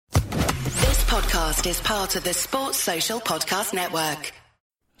podcast is part of the Sports Social Podcast Network.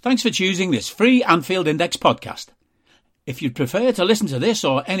 Thanks for choosing this free Anfield Index podcast. If you'd prefer to listen to this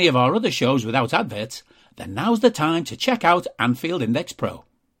or any of our other shows without adverts, then now's the time to check out Anfield Index Pro.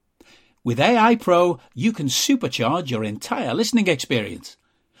 With AI Pro, you can supercharge your entire listening experience.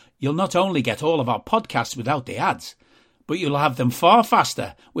 You'll not only get all of our podcasts without the ads, but you'll have them far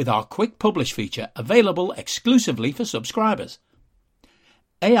faster with our quick publish feature available exclusively for subscribers.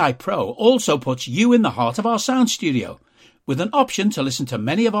 AI Pro also puts you in the heart of our sound studio, with an option to listen to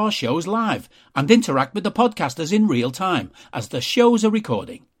many of our shows live and interact with the podcasters in real time as the shows are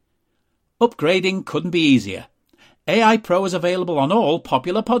recording. Upgrading couldn't be easier. AI Pro is available on all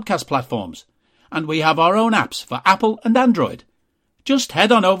popular podcast platforms, and we have our own apps for Apple and Android. Just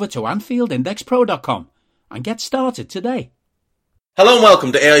head on over to AnfieldIndexPro.com and get started today. Hello and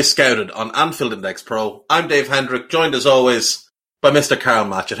welcome to AI Scouted on Anfield Index Pro. I'm Dave Hendrick, joined as always by Mr. Carl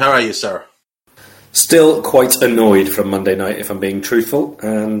Matchett. How are you, sir? Still quite annoyed from Monday night, if I'm being truthful,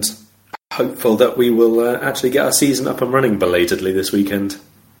 and hopeful that we will actually get our season up and running belatedly this weekend.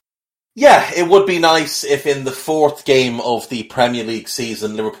 Yeah, it would be nice if in the fourth game of the Premier League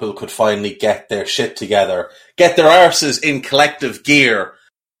season, Liverpool could finally get their shit together, get their arses in collective gear,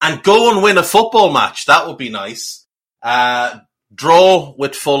 and go and win a football match. That would be nice. Draw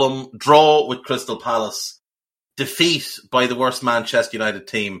with Fulham, draw with Crystal Palace, defeat by the worst Manchester United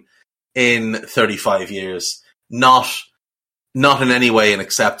team in 35 years. Not in any way an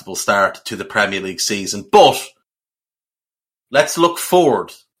acceptable start to the Premier League season. But let's look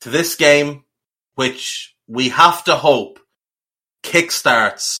forward to this game, which we have to hope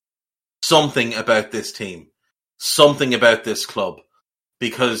kickstarts something about this team, something about this club,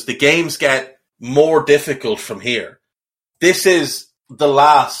 because the games get more difficult from here. This is the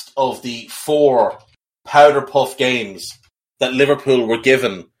last of the 4 powder puff games that Liverpool were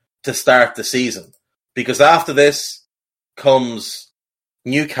given to start the season, because after this comes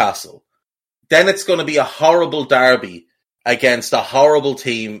Newcastle. Then it's going to be a horrible derby against a horrible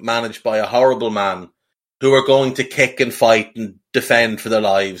team managed by a horrible man who are going to kick and fight and defend for their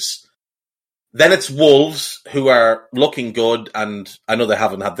lives. Then it's Wolves, who are looking good, and I know they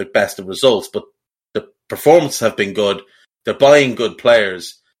haven't had the best of results, but the performances have been good. They're buying good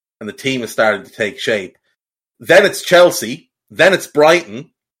players, and the team is starting to take shape. Then it's Chelsea, then it's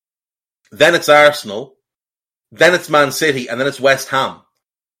Brighton, then it's Arsenal, then it's Man City, and then it's West Ham.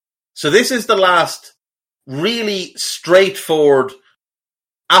 So this is the last really straightforward,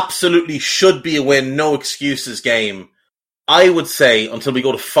 absolutely should be a win, no excuses game, I would say, until we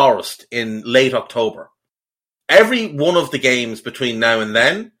go to Forest in late October. Every one of the games between now and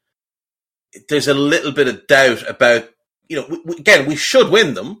then, there's a little bit of doubt about, again, we should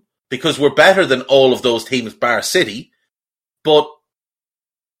win them because we're better than all of those teams bar City, but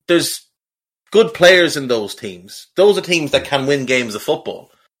there's good players in those teams. Those are teams that can win games of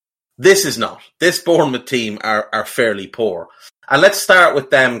football. This is not. This Bournemouth team are fairly poor. And let's start with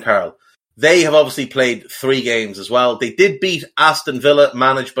them, Carl. They have obviously played 3 games as well. They did beat Aston Villa,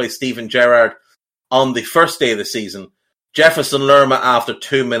 managed by Steven Gerrard, on the first day of the season. Jefferson Lerma after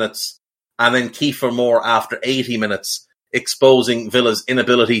 2 minutes, and then Kiefer Moore after 80 minutes, exposing Villa's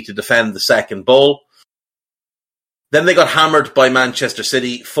inability to defend the second ball. Then they got hammered by Manchester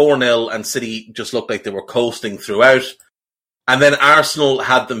City, 4-0, and City just looked like they were coasting throughout. And then Arsenal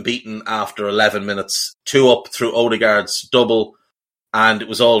had them beaten after 11 minutes, 2-up through Odegaard's double, and it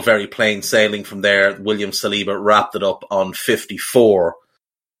was all very plain sailing from there. William Saliba wrapped it up on 54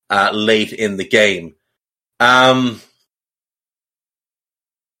 late in the game.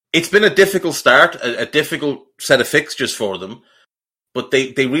 It's been a difficult start, a difficult set of fixtures for them, but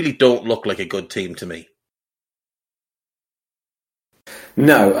they really don't look like a good team to me.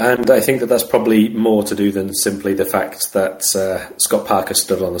 No, and I think that that's probably more to do than simply the fact that Scott Parker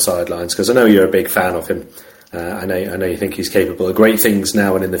stood on the sidelines, because I know you're a big fan of him. I know you think he's capable of great things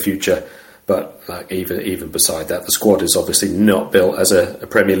now and in the future, but even beside that, the squad is obviously not built as a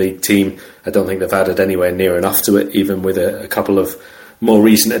Premier League team. I don't think they've added anywhere near enough to it, even with a couple of more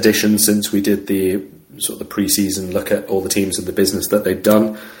recent additions since we did the sort of the pre-season look at all the teams in the business that they've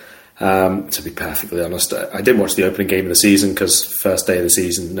done. To be perfectly honest, I didn't watch the opening game of the season because first day of the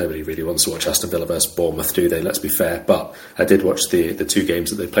season, nobody really wants to watch Aston Villa versus Bournemouth, do they? Let's be fair. But I did watch the 2 games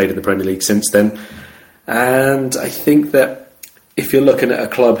that they've played in the Premier League since then. And I think that if you're looking at a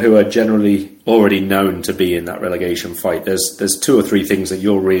club who are generally already known to be in that relegation fight, there's 2 or 3 things that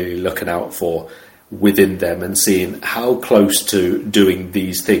you're really looking out for within them and seeing how close to doing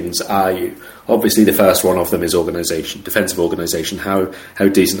these things are you. Obviously, the first one of them is organisation, defensive organisation. How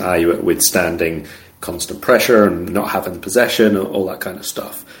decent are you at withstanding constant pressure and not having possession, all that kind of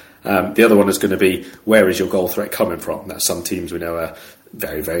stuff. The other one is going to be, where is your goal threat coming from? Now, some teams we know are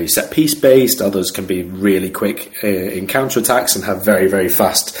very, very set-piece based. Others can be really quick in counter-attacks and have very, very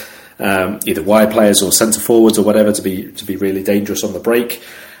fast either wide players or centre-forwards or whatever to be really dangerous on the break.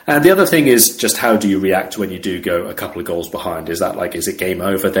 And the other thing is just, how do you react when you do go a couple of goals behind? Is it game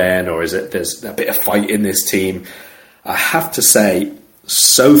over then, or is it there's a bit of fight in this team? I have to say,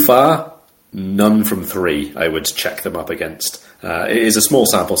 so far, none from 3 I would check them up against. It is a small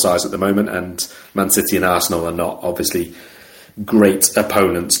sample size at the moment, and Man City and Arsenal are not obviously great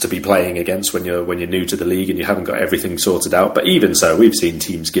opponents to be playing against when you're new to the league and you haven't got everything sorted out. But even so, we've seen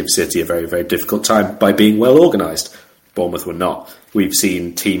teams give City a very, very difficult time by being well organised. Bournemouth were not. We've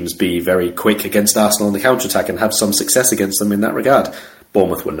seen teams be very quick against Arsenal on the counter-attack and have some success against them in that regard.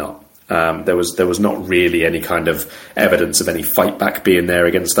 Bournemouth were not. There was not really any kind of evidence of any fight back being there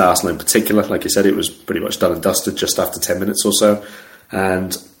against Arsenal in particular. Like you said, it was pretty much done and dusted just after 10 minutes or so.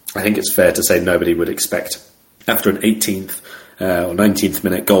 And I think it's fair to say nobody would expect, after an 18th or 19th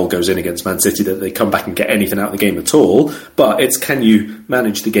minute goal goes in against Man City, that they come back and get anything out of the game at all. But it's, can you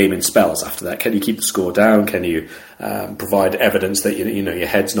manage the game in spells after that? Can you keep the score down? Can you provide evidence that you know your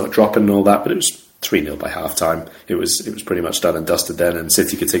head's not dropping and all that? But it was 3-0 by half time. It was pretty much done and dusted then, and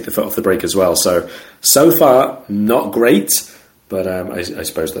City could take the foot off the brake as well. So far, not great, but I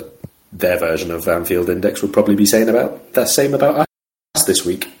suppose that their version of Anfield Index would probably be saying about the same about us this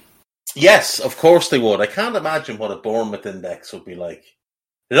week. Yes, of course they would. I can't imagine what a Bournemouth index would be like.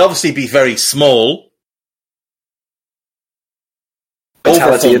 It'd obviously be very small.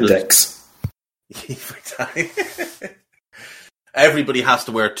 Vitality index. Everybody has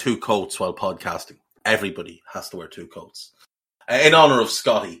to wear 2 coats while podcasting. Everybody has to wear 2 coats. In honour of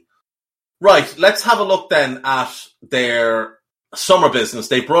Scotty. Right, let's have a look then at their summer business.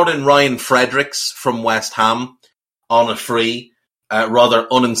 They brought in Ryan Fredericks from West Ham on a free. Rather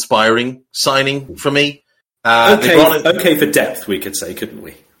uninspiring signing for me. Okay for depth, we could say, couldn't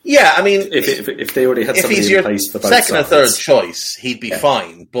we? Yeah, I mean, if they already had somebody in place for both second sides, or third choice, he'd be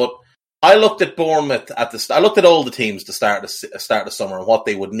fine. But I looked at Bournemouth I looked at all the teams to start the summer and what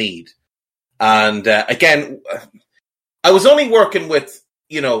they would need. And again, I was only working with,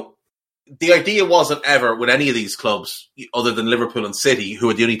 the idea wasn't ever with any of these clubs, other than Liverpool and City, who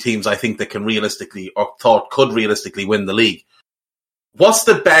are the only teams I think that can realistically, or thought could realistically win the league. What's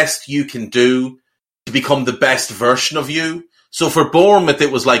the best you can do to become the best version of you? So for Bournemouth,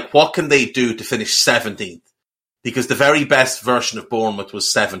 it was like, what can they do to finish 17th? Because the very best version of Bournemouth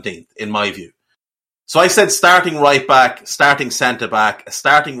was 17th, in my view. So I said starting right back, starting centre back, a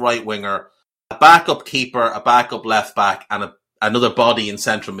starting right winger, a backup keeper, a backup left back, and another body in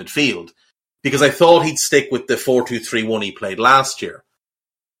central midfield. Because I thought he'd stick with the 4-2-3-1 he played last year.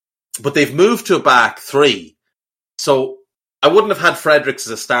 But they've moved to a back 3. So I wouldn't have had Fredericks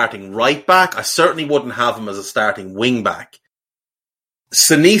as a starting right back. I certainly wouldn't have him as a starting wing back.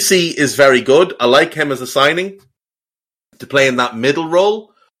 Senesi is very good. I like him as a signing to play in that middle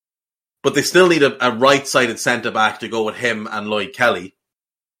role, but they still need a right-sided centre-back to go with him and Lloyd Kelly.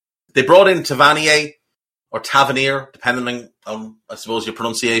 They brought in Tavernier, or Tavernier, depending on, I suppose, your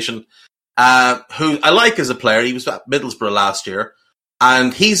pronunciation, who I like as a player. He was at Middlesbrough last year,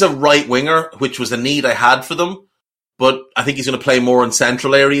 and he's a right winger, which was a need I had for them. But I think he's going to play more in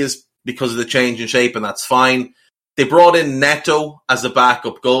central areas because of the change in shape, and that's fine. They brought in Neto as a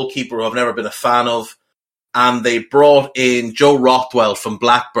backup goalkeeper, who I've never been a fan of. And they brought in Joe Rothwell from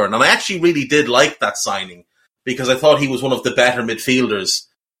Blackburn. And I actually really did like that signing because I thought he was one of the better midfielders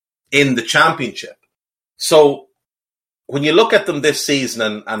in the Championship. So when you look at them this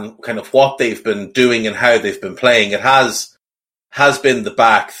season and kind of what they've been doing and how they've been playing, it has been the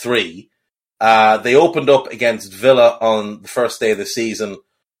back 3. They opened up against Villa on the first day of the season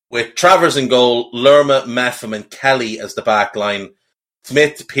with Travers in goal, Lerma, Metham and Kelly as the back line,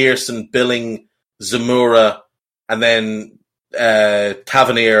 Smith, Pearson, Billing, Zamora, and then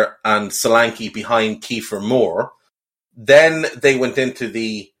Tavernier and Solanke behind Kiefer Moore. Then they went into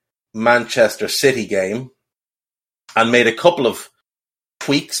the Manchester City game and made a couple of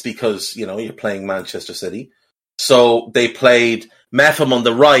tweaks because, you're playing Manchester City. So they played Metham on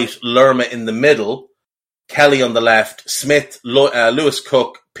the right, Lerma in the middle, Kelly on the left, Smith, Lewis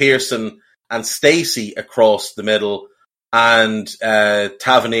Cook, Pearson and Stacey across the middle, and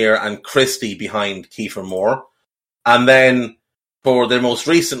Tavernier and Christie behind Kiefer Moore. And then for their most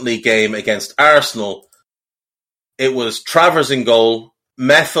recent league game against Arsenal, it was Travers in goal,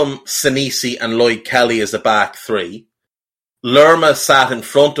 Metham, Senesi and Lloyd Kelly as a back 3. Lerma sat in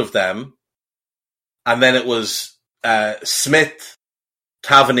front of them, and then it was Smith,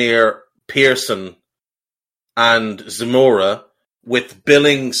 Tavernier, Pearson and Zamora with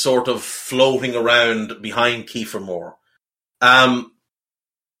Billing sort of floating around behind Kiefer Moore.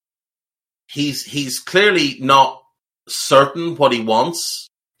 He's clearly not certain what he wants.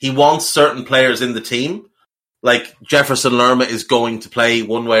 He wants certain players in the team. Like Jefferson Lerma is going to play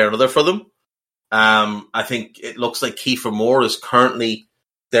one way or another for them. I think it looks like Kiefer Moore is currently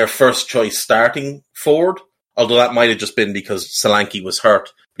their first choice starting forward, although that might have just been because Solanke was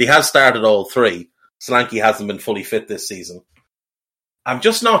hurt. But he has started all three. Solanke hasn't been fully fit this season. I'm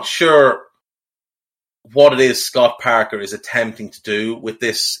just not sure what it is Scott Parker is attempting to do with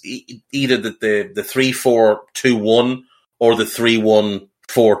this, either the 3-4-2-1 or the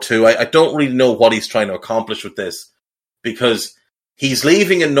 3-1-4-2. I don't really know what he's trying to accomplish with this, because he's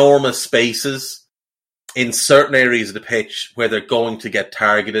leaving enormous spaces in certain areas of the pitch where they're going to get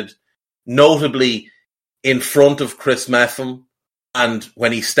targeted, notably in front of Chris Meffam, and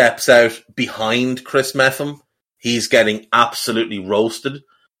when he steps out behind Chris Meffam, he's getting absolutely roasted.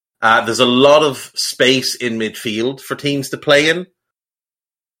 There's a lot of space in midfield for teams to play in.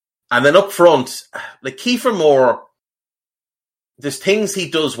 And then up front, like Kiefer Moore, there's things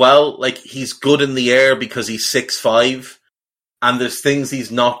he does well, like he's good in the air because he's 6'5", and there's things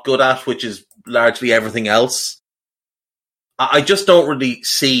he's not good at, which is largely everything else. I just don't really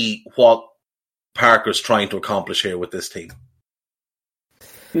see what Parker's trying to accomplish here with this team.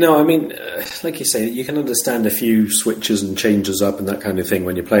 No, I mean, like you say, you can understand a few switches and changes up and that kind of thing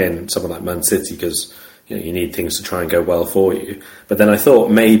when you're playing someone like Man City, because you need things to try and go well for you. But then I thought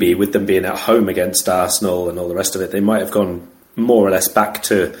maybe with them being at home against Arsenal and all the rest of it, they might have gone more or less back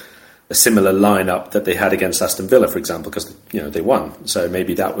to a similar lineup that they had against Aston Villa, for example, because they won. So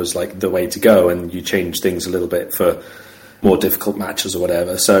maybe that was like the way to go, and you change things a little bit for more difficult matches or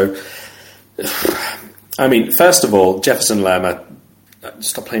whatever. So, I mean, first of all, Jefferson Lerma,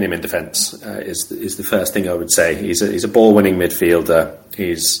 stop playing him in defence is the first thing I would say. He's a ball-winning midfielder.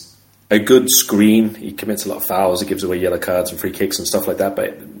 He's a good screen. He commits a lot of fouls. He gives away yellow cards and free kicks and stuff like that.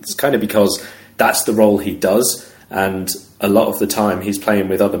 But it's kind of because that's the role he does. And a lot of the time he's playing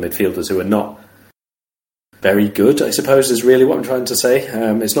with other midfielders who are not very good, I suppose, is really what I'm trying to say.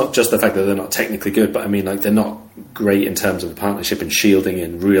 It's not just the fact that they're not technically good, but I mean, like, they're not great in terms of the partnership and shielding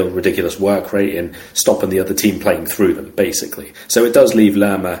and real ridiculous work rate and stopping the other team playing through them, basically. So it does leave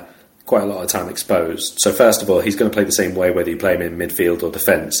Lerma quite a lot of time exposed. So first of all, he's going to play the same way whether you play him in midfield or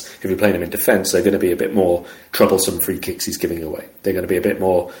defence. If you're playing him in defence, they're going to be a bit more troublesome free kicks he's giving away. They're going to be a bit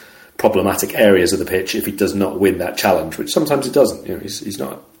more problematic areas of the pitch if he does not win that challenge, which sometimes he doesn't. He's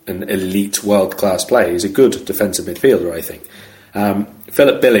not an elite world-class player. He's a good defensive midfielder, I think.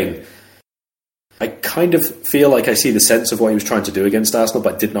 Philip Billing, I kind of feel like I see the sense of what he was trying to do against Arsenal,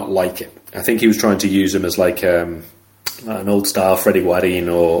 but I did not like it. I think he was trying to use him as like an old-style Freddie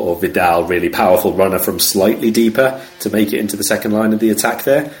Guarin or Vidal, really powerful runner from slightly deeper to make it into the second line of the attack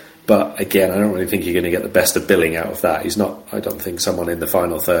there. But again, I don't really think you're going to get the best of Billing out of that. He's not, I don't think, someone in the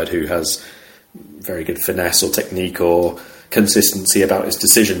final third who has very good finesse or technique or consistency about his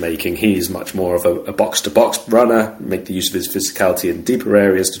decision making. He's much more of a box-to-box runner, make the use of his physicality in deeper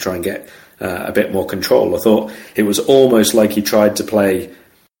areas to try and get a bit more control. I thought it was almost like he tried to play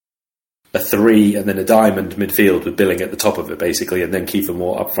a 3 and then a diamond midfield with Billing at the top of it, basically, and then Kiefer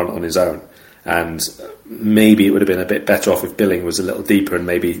Moore up front on his own. And maybe it would have been a bit better off if Billing was a little deeper and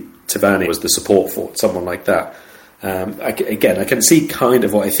maybe Tavernier was the support for someone like that. I can see kind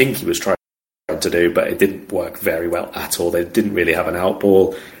of what I think he was trying to do, but it didn't work very well at all. They didn't really have an out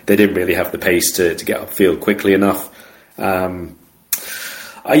ball. They didn't really have the pace to get upfield quickly enough.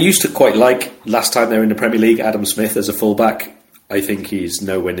 I used to quite like, last time they were in the Premier League, Adam Smith as a fullback. I think he's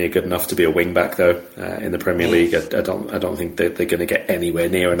nowhere near good enough to be a wing-back, though, in the Premier League. I don't think that they're going to get anywhere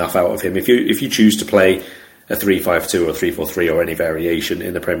near enough out of him. If you choose to play a 3-5-2 or 3-4-3 or any variation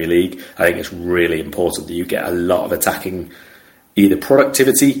in the Premier League, I think it's really important that you get a lot of attacking either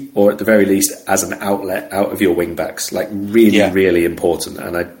productivity or at the very least as an outlet out of your wing-backs. Like, really important.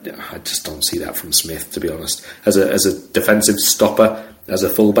 And I just don't see that from Smith, to be honest. As a defensive stopper, as a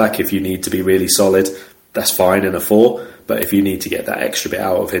fullback, if you need to be really solid, that's fine in a 4. But if you need to get that extra bit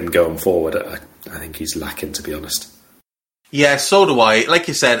out of him going forward, I think he's lacking, to be honest. Yeah, so do I. Like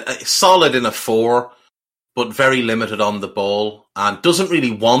you said, solid in a 4, but very limited on the ball, and doesn't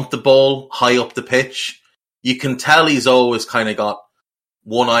really want the ball high up the pitch. You can tell he's always kind of got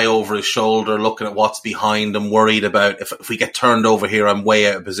one eye over his shoulder, looking at what's behind him, worried about if we get turned over here, I'm way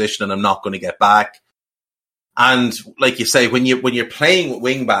out of position and I'm not going to get back. And like you say, when you're playing with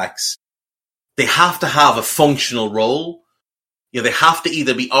wing backs, they have to have a functional role. They have to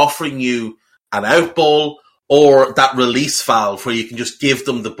either be offering you an out ball or that release valve where you can just give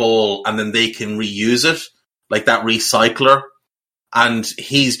them the ball and then they can reuse it, like that recycler. and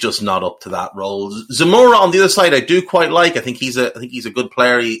he's just not up to that role. Zamora on the other side, I do quite like. I think he's a good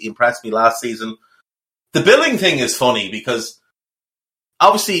player. He impressed me last season. The Billing thing is funny because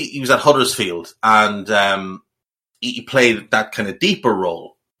obviously he was at Huddersfield and he played that kind of deeper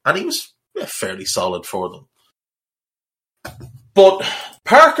role, and he was fairly solid for them. But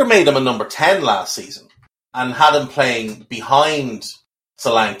Parker made him a number 10 last season and had him playing behind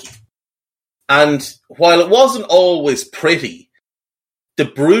Solanke. And while it wasn't always pretty, the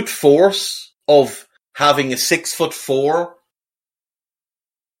brute force of having a 6'4"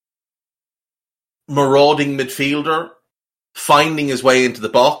 marauding midfielder finding his way into the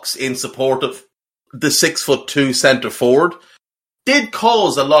box in support of the 6'2" centre forward did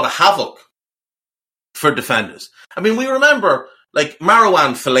cause a lot of havoc for defenders. I mean, we remember like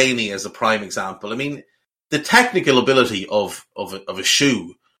Marouane Fellaini as a prime example. I mean, the technical ability of a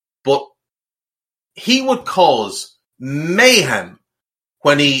shoe, but he would cause mayhem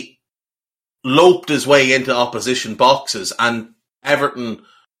when he loped his way into opposition boxes, and Everton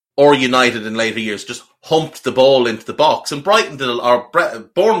or United in later years just humped the ball into the box. And Bournemouth did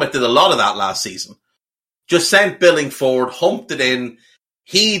a lot of that last season. Just sent Billing forward, humped it in.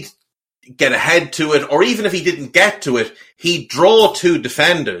 He'd get ahead to it, or even if he didn't get to it, he'd draw two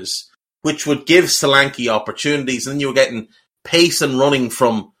defenders, which would give Solanke opportunities, and then you were getting pace and running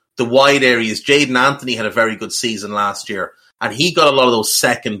from the wide areas. Jadon Anthony had a very good season last year, and he got a lot of those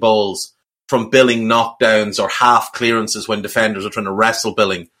second balls from Billing knockdowns or half clearances when defenders are trying to wrestle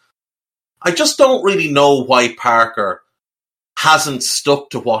Billing. I just don't really know why Parker hasn't stuck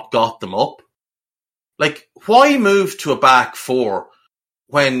to what got them up. Like, why move to a back a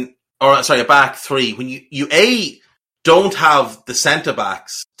back three when you don't have the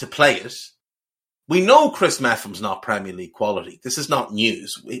centre-backs to play it? We know Chris Meffam's not Premier League quality. This is not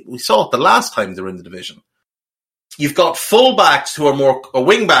news. We saw it the last time they were in the division. You've got wing-backs who are more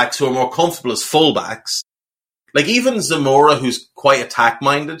comfortable as full-backs. Like even Zamora, who's quite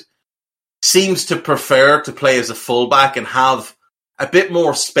attack-minded, seems to prefer to play as a full-back and have a bit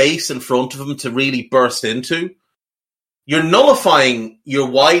more space in front of him to really burst into. You're nullifying your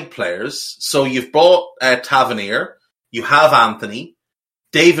wide players. So you've brought Tavernier. You have Anthony.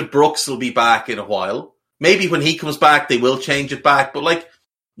 David Brooks will be back in a while. Maybe when he comes back, they will change it back. But like,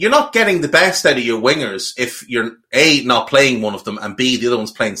 you're not getting the best out of your wingers if you're A, not playing one of them, and B, the other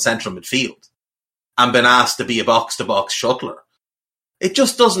one's playing central midfield and been asked to be a box-to-box shuttler. It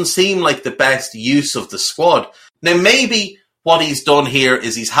just doesn't seem like the best use of the squad. Now, maybe what he's done here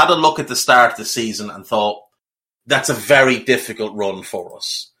is he's had a look at the start of the season and thought, that's a very difficult run for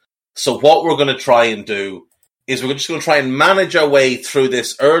us. So what we're going to try and do is we're just going to try and manage our way through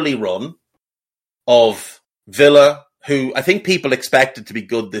this early run of Villa, who I think people expected to be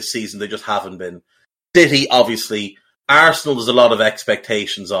good this season. They just haven't been. City, obviously. Arsenal, there's a lot of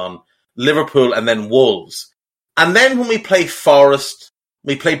expectations on. Liverpool, and then Wolves. And then when we play Forest,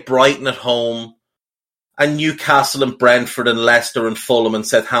 we play Brighton at home, and Newcastle and Brentford and Leicester and Fulham and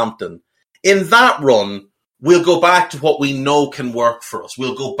Southampton. In that run, we'll go back to what we know can work for us.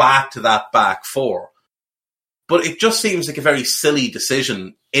 We'll go back to that back four. But it just seems like a very silly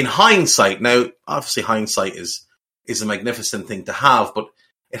decision in hindsight. Now, obviously hindsight is a magnificent thing to have, but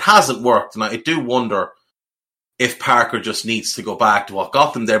it hasn't worked. And I do wonder if Parker just needs to go back to what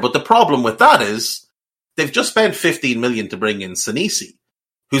got them there. But the problem with that is they've just spent 15 million to bring in Senesi,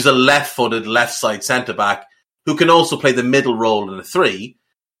 who's a left-footed, left-side centre-back who can also play the middle role in a three.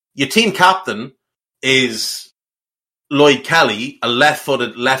 Your team captain is Lloyd Kelly, a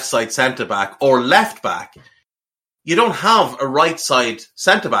left-footed, left-side centre-back or left-back. You don't have a right-side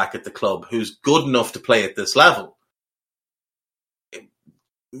centre-back at the club who's good enough to play at this level.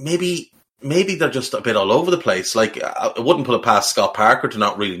 Maybe they're just a bit all over the place. Like, I wouldn't put it past Scott Parker to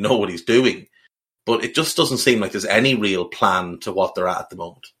not really know what he's doing, but it just doesn't seem like there's any real plan to what they're at the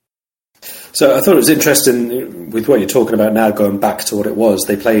moment. So I thought it was interesting with what you're talking about now, going back to what it was.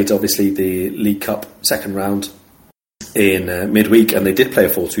 They played, obviously, the League Cup second round in midweek, and they did play a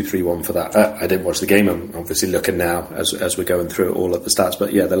 4-2-3-1 for that. I didn't watch the game. I'm obviously looking now as we're going through all of the stats.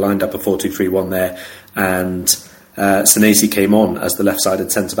 But yeah, they lined up a 4-2-3-1 there, and Senesi came on as the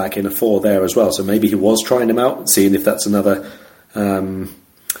left-sided centre-back in a 4 there as well. So maybe he was trying him out, seeing if that's another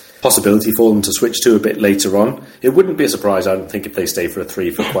possibility for them to switch to a bit later on. It wouldn't be a surprise, I don't think, if they stay for a 3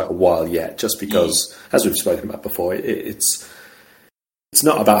 for quite a while yet, just because, as we've spoken about before, it's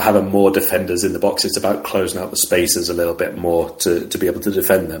not about having more defenders in the box, it's about closing out the spaces a little bit more to be able to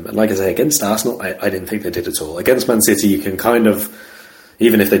defend them. And like I say, against Arsenal, I didn't think they did at all. Against Man City, you can kind of,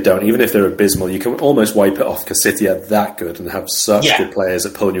 even if they don't, even if they're abysmal, you can almost wipe it off because City are that good and have such good players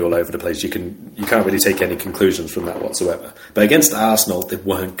that pull you all over the place. You can't really take any conclusions from that whatsoever. But against Arsenal, they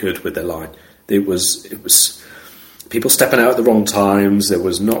weren't good with their line. It was people stepping out at the wrong times. There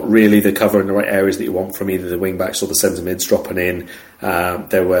was not really the cover in the right areas that you want from either the wing backs or the centre mids dropping in.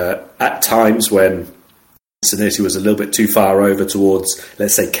 There were at times when Senesi was a little bit too far over towards,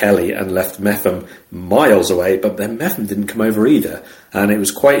 let's say, Kelly, and left Metham miles away, but then Metham didn't come over either. And it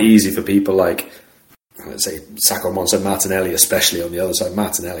was quite easy for people like, let's say, Sacco Monza, Martinelli especially on the other side.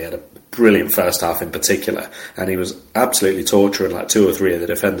 Martinelli had a brilliant first half in particular, and he was absolutely torturing like 2 or 3 of the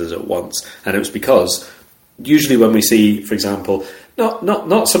defenders at once. And it was because usually when we see, for example,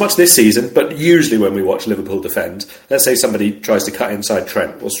 not so much this season, but usually when we watch Liverpool defend, let's say somebody tries to cut inside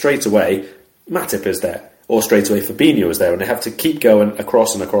Trent, well, straight away, Matip is there. Or straight away Fabinho is there, and they have to keep going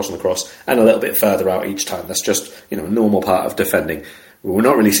across and across and across, and a little bit further out each time. That's just a normal part of defending. We're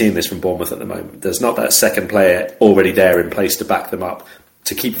not really seeing this from Bournemouth at the moment. There's not that second player already there in place to back them up,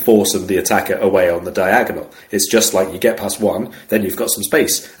 to keep forcing the attacker away on the diagonal. It's just like you get past one, then you've got some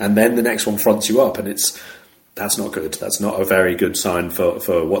space, and then the next one fronts you up, and that's not good. That's not a very good sign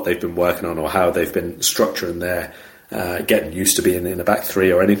for what they've been working on or how they've been structuring their getting used to being in a back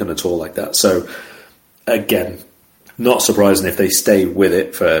three or anything at all like that. So again, not surprising if they stay with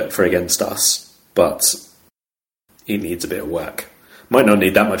it for against us, but it needs a bit of work. Might not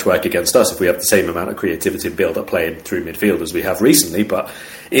need that much work against us if we have the same amount of creativity and build-up playing through midfield as we have recently, but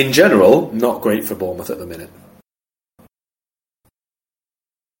in general, not great for Bournemouth at the minute.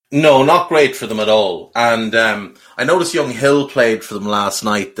 No, not great for them at all. And I noticed Young Hill played for them last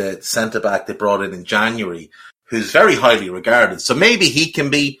night, the centre-back they brought in January, who's very highly regarded. So maybe he can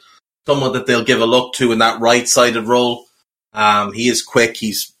be someone that they'll give a look to in that right-sided role. He is quick,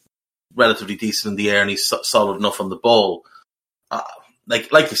 he's relatively decent in the air, and he's solid enough on the ball.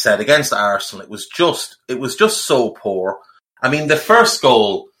 Like you said, against Arsenal, it was just so poor. I mean, the first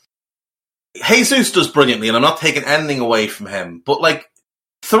goal, Jesus does brilliantly, and I'm not taking anything away from him, but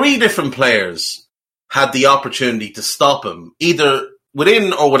 3 different players had the opportunity to stop him, either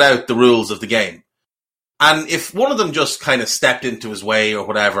within or without the rules of the game. And if one of them just kind of stepped into his way or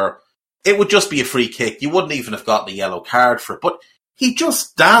whatever, it would just be a free kick. You wouldn't even have gotten a yellow card for it. But he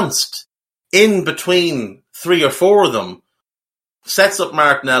just danced in between 3 or 4 of them, sets up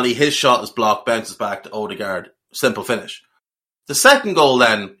Martinelli, his shot is blocked, bounces back to Odegaard. Simple finish. The second goal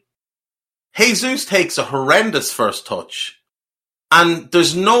then, Jesus takes a horrendous first touch, and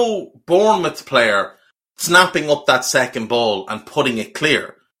there's no Bournemouth player snapping up that second ball and putting it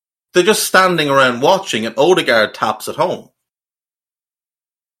clear. They're just standing around watching, and Odegaard taps it home.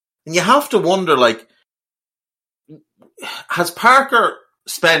 And you have to wonder, has Parker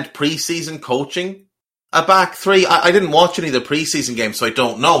spent pre-season coaching a back three? I didn't watch any of the pre-season games, so I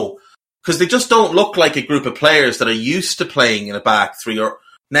don't know. Because they just don't look like a group of players that are used to playing in a back three or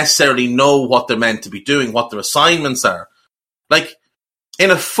necessarily know what they're meant to be doing, what their assignments are. In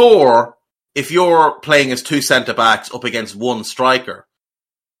a 4, if you're playing as 2 centre-backs up against 1 striker,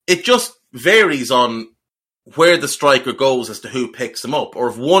 it just varies on where the striker goes as to who picks him up. Or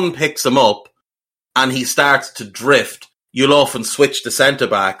if one picks him up and he starts to drift, you'll often switch the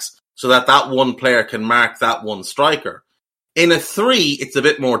centre-backs so that one player can mark that one striker. In a 3, it's a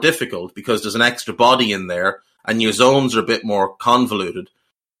bit more difficult because there's an extra body in there and your zones are a bit more convoluted.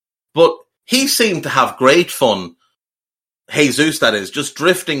 But he seemed to have great fun, Jesus that is, just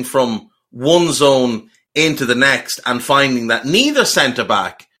drifting from one zone into the next and finding that neither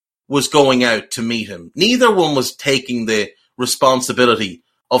centre-back was going out to meet him. Neither one was taking the responsibility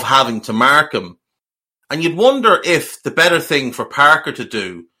of having to mark him. And you'd wonder if the better thing for Parker to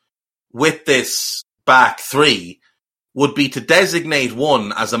do with this back 3 would be to designate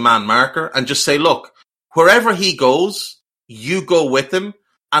one as a man marker and just say, look, wherever he goes, you go with him,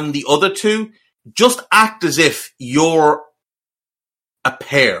 and the other 2, just act as if you're a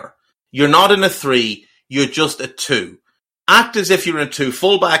pair. You're not in a 3, you're just a 2. Act as if you're in a 2,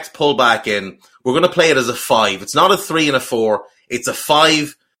 fullbacks pull back in. We're going to play it as a 5. It's not a 3 and a 4, it's a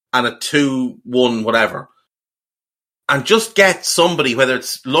 5 and a 2, 1, whatever. And just get somebody, whether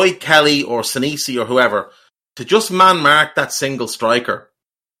it's Lloyd Kelly or Senesi or whoever, to just man-mark that single striker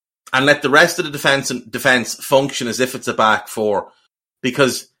and let the rest of the defence function as if it's a back 4.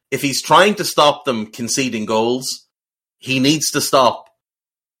 Because if he's trying to stop them conceding goals, he needs to stop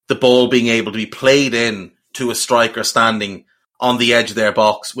the ball being able to be played in to a striker standing on the edge of their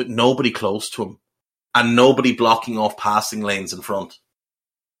box with nobody close to him and nobody blocking off passing lanes in front.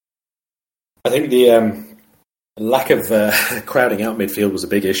 I think the lack of crowding out midfield was a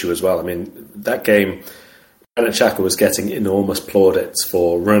big issue as well. I mean, that game, Granit Xhaka was getting enormous plaudits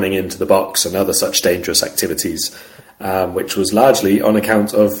for running into the box and other such dangerous activities, which was largely on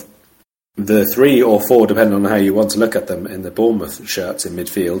account of the 3 or 4, depending on how you want to look at them, in the Bournemouth shirts in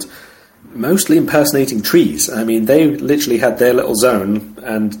midfield, mostly impersonating trees. I mean, they literally had their little zone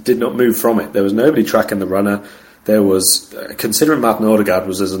and did not move from it. There was nobody tracking the runner. There was, considering Martin Odegaard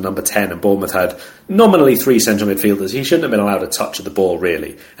was as a number 10 and Bournemouth had nominally 3 central midfielders, he shouldn't have been allowed a touch of the ball,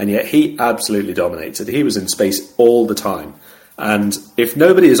 really. And yet he absolutely dominated. He was in space all the time. And if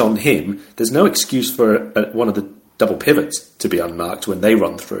nobody is on him, there's no excuse for one of the double pivots to be unmarked when they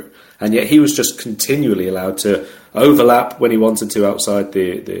run through. And yet he was just continually allowed to overlap when he wanted to outside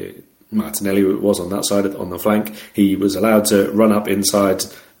the Martinelli was on that side, on the flank. He was allowed to run up inside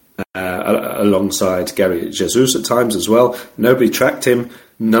alongside Gary Jesus at times as well. Nobody tracked him.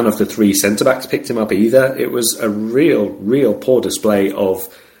 None of the 3 centre-backs picked him up either. It was a real poor display of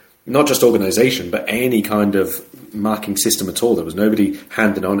not just organisation, but any kind of marking system at all. There was nobody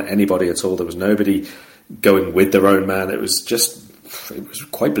handing on anybody at all. There was nobody going with their own man. It was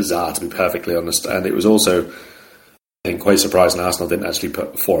quite bizarre, to be perfectly honest. And it was also, I think, quite surprising Arsenal didn't actually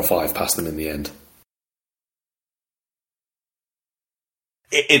put 4 or 5 past them in the end.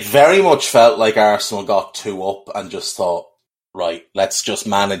 It very much felt like Arsenal got 2 up and just thought, right, let's just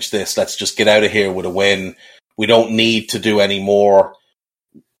manage this. Let's just get out of here with a win. We don't need to do any more.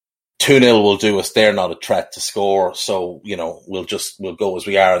 2-0 will do us. They're not a threat to score. So, we'll go as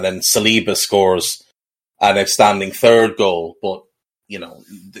we are. And then Saliba scores an outstanding 3rd goal. But,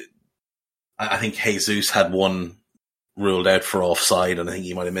 I think Jesus had one ruled out for offside, and I think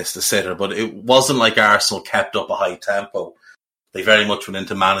he might have missed a sitter. But it wasn't like Arsenal kept up a high tempo. They very much went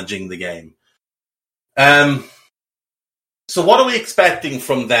into managing the game. So what are we expecting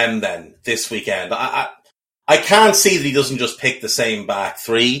from them then this weekend? I can't see that he doesn't just pick the same back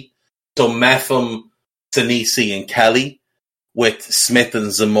 3. So Metham, Senesi and Kelly with Smith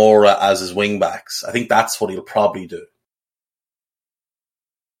and Zamora as his wing-backs. I think that's what he'll probably do.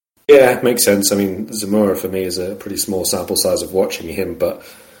 Yeah, it makes sense. I mean, Zamora for me is a pretty small sample size of watching him, but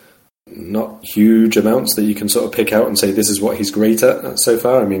not huge amounts that you can sort of pick out and say this is what he's great at so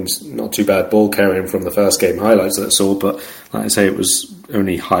far. I mean, it's not too bad ball carrying from the first game highlights that I saw, but like I say, it was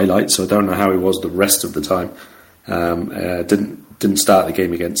only highlights, so I don't know how he was the rest of the time. Didn't start the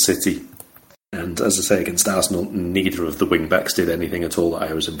game against City, and as I say, against Arsenal, neither of the wing backs did anything at all that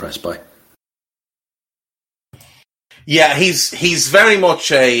I was impressed by. Yeah, he's very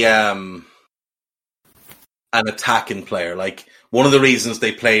much an attacking player. Like, one of the reasons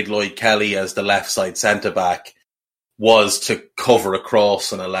they played Lloyd Kelly as the left side centre back was to cover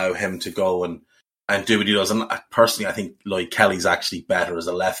across and allow him to go and do what he does. And personally, I think Lloyd Kelly's actually better as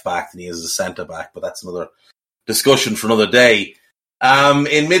a left back than he is as a centre back, but that's another discussion for another day.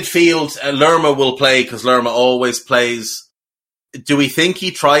 In midfield, Lerma will play because Lerma always plays. Do we think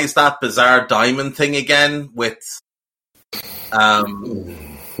he tries that bizarre diamond thing again with? No,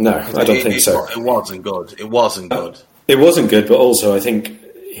 I don't think so. It wasn't good. It wasn't good. It wasn't good, but also I think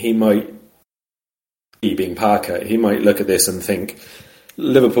he being Parker, he might look at this and think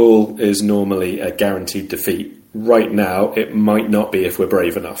Liverpool is normally a guaranteed defeat. Right now, it might not be if we're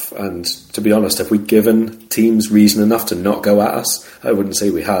brave enough. And to be honest, have we given teams reason enough to not go at us? I wouldn't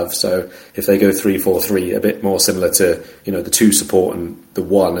say we have. So if they go 3-4-3, a bit more similar to the 2 support and the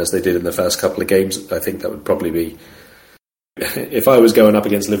 1 as they did in the first couple of games, I think that would probably be. If I was going up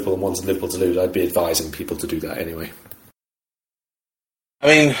against Liverpool and wanted Liverpool to lose, I'd be advising people to do that anyway. I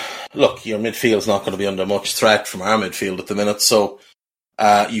mean, look, your midfield's not going to be under much threat from our midfield at the minute, so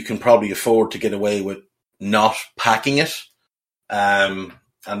you can probably afford to get away with not packing it and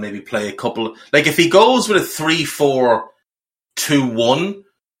maybe play a couple. Like, if he goes with a 3-4-2-1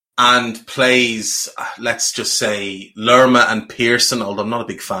 and plays, let's just say, Lerma and Pearson, although I'm not a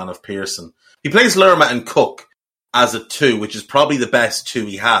big fan of Pearson. He plays Lerma and Cook as a 2, which is probably the best 2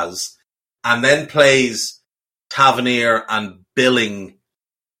 he has, and then plays Tavernier and Billing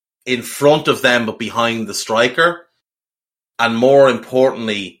in front of them but behind the striker, and more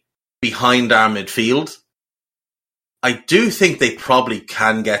importantly, behind our midfield. I do think they probably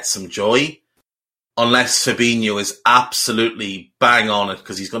can get some joy, unless Fabinho is absolutely bang on it,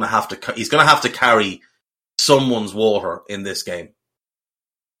 because he's going to have to carry someone's water in this game.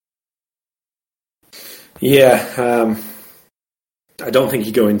 Yeah, I don't think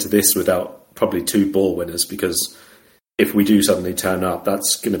you go into this without probably 2 ball winners, because if we do suddenly turn up,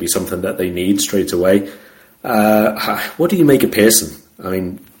 that's going to be something that they need straight away. What do you make of Pearson? I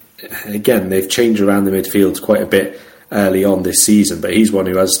mean, again, they've changed around the midfield quite a bit early on this season, but he's one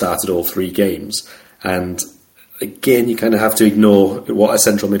who has started all 3 games. And again, you kind of have to ignore what a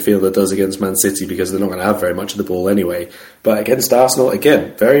central midfielder does against Man City because they're not going to have very much of the ball anyway. But against Arsenal,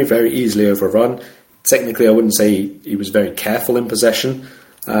 again, very, very easily overrun. Technically, I wouldn't say he was very careful in possession.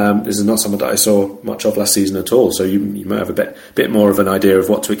 This is not someone that I saw much of last season at all, so you might have a bit more of an idea of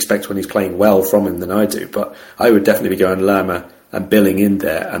what to expect when he's playing well from him than I do. But I would definitely be going Lerma and Billing in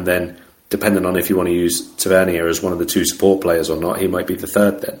there, and then depending on if you want to use Tavernier as one of the two support players or not, he might be the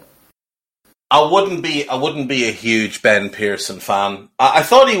third then. I wouldn't be a huge Ben Pearson fan. I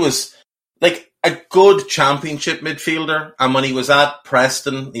thought he was like a good championship midfielder, and when he was at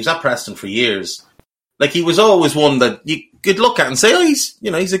Preston for years. Like, he was always one that you could look at and say, oh,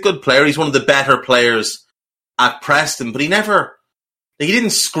 he's a good player. He's one of the better players at Preston, but he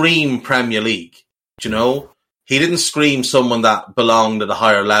didn't scream Premier League. He didn't scream someone that belonged at a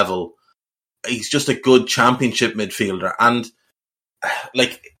higher level. He's just a good championship midfielder, and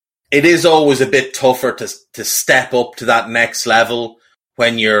like, it is always a bit tougher to step up to that next level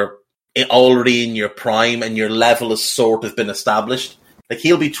when you're already in your prime and your level has sort of been established. Like,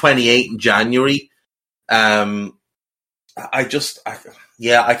 he'll be 28 in January. I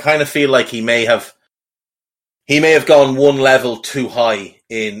kind of feel like he may have gone one level too high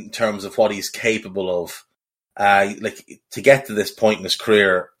in terms of what he's capable of. Like, to get to this point in his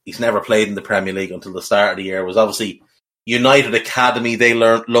career, he's never played in the Premier League until the start of the year. It was obviously United Academy. They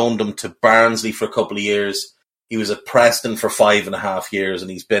loaned him to Barnsley for a couple of years. He was at Preston for 5.5 years,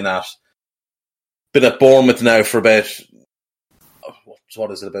 and he's been at Bournemouth now for about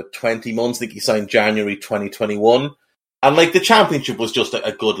 20 months. I think he signed January 2021, and like, the Championship was just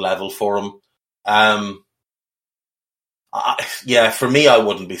a good level for him. For me, I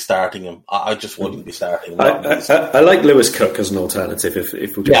wouldn't be starting him. I just wouldn't be starting him. I like Lewis Cook as an alternative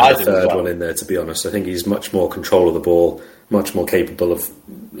if we're getting a third one in there, to be honest. I think he's much more control of the ball, much more capable of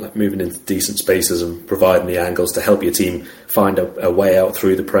like moving into decent spaces and providing the angles to help your team find a way out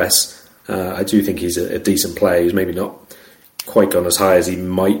through the press. I do think he's a decent player. He's maybe not quite gone as high as he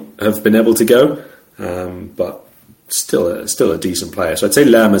might have been able to go, but still a decent player. So I'd say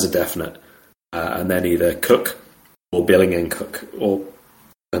Lerma's a definite, and then either Cook or Billing and Cook,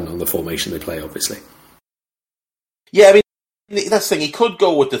 and on the formation they play, obviously. Yeah, I mean, that's the thing. He could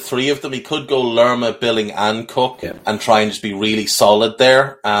go with the three of them. He could go Lerma, Billing, and Cook, and try and just be really solid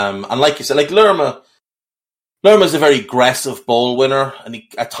there. And like you said, like Lerma's a very aggressive ball winner, and he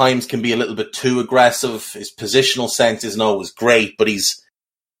at times can be a little bit too aggressive. His positional sense isn't always great, but he's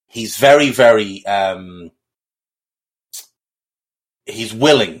very, very he's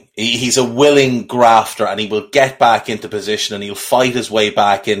willing. He's a willing grafter, and he will get back into position, and he'll fight his way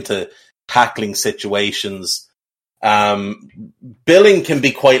back into tackling situations. Billing can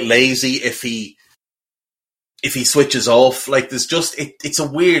be quite lazy if he switches off. Like, there's just it's a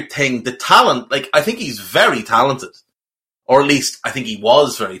weird thing. The talent, like, I think he's very talented, or at least I think he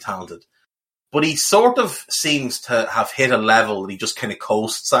was very talented, but he sort of seems to have hit a level that he just kind of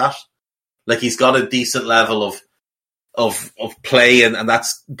coasts at. Like, he's got a decent level of play, and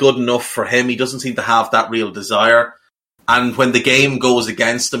that's good enough for him. He doesn't seem to have that real desire, and when the game goes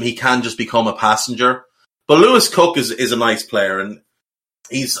against him, he can just become a passenger. But Lewis Cook is a nice player, and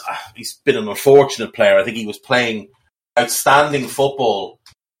he's been an unfortunate player. I think he was playing outstanding football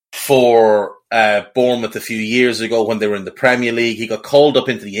for Bournemouth a few years ago when they were in the Premier League. He got called up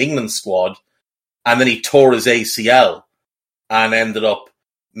into the England squad, and then he tore his ACL and ended up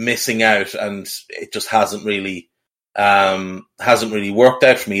missing out, and it just hasn't really worked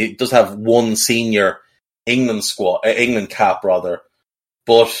out for me. He does have one senior England cap rather,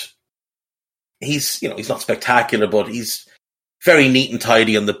 but he's not spectacular, but he's very neat and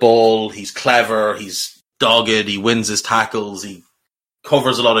tidy on the ball. He's clever. He's dogged. He wins his tackles. He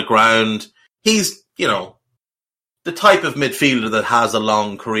covers a lot of ground. He's, the type of midfielder that has a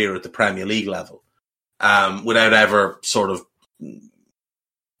long career at the Premier League level, without ever sort of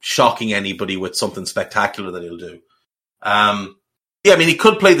shocking anybody with something spectacular that he'll do. He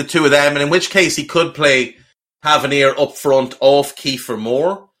could play the two of them, and in which case he could play Tavernier up front off Kiefer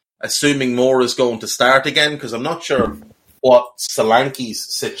Moore, assuming Moore is going to start again, because I'm not sure what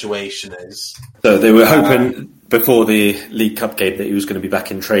Solanke's situation is. So they were hoping before the League Cup game that he was going to be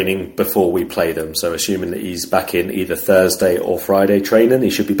back in training before we play them. So assuming that he's back in either Thursday or Friday training, he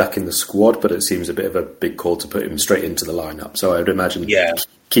should be back in the squad, but it seems a bit of a big call to put him straight into the lineup. So I would imagine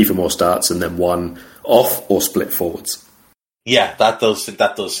Kiefer Moore starts and then one off or split forwards. Yeah, that does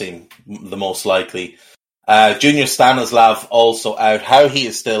seem the most likely. Junior Stanislav also out. How he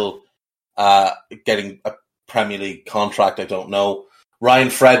is still getting a Premier League contract, I don't know. Ryan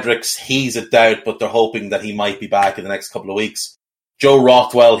Fredericks, he's a doubt, but they're hoping that he might be back in the next couple of weeks. Joe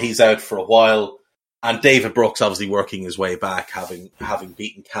Rothwell, he's out for a while. And David Brooks obviously working his way back, having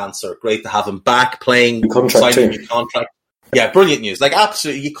beaten cancer. Great to have him back playing, signing a new contract. Yeah, brilliant news. Like,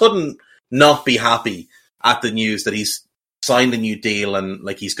 absolutely, you couldn't not be happy at the news that he's signed a new deal and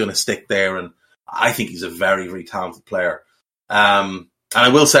like he's going to stick there. And I think he's a very, very talented player. And I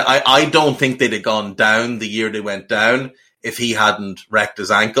will say, I don't think they'd have gone down the year they went down if he hadn't wrecked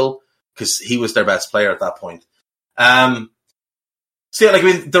his ankle, because he was their best player at that point. So yeah, like, I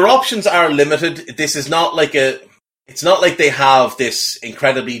mean, their options are limited. This is not like it's not like they have this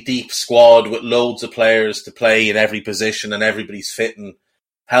incredibly deep squad with loads of players to play in every position and everybody's fit and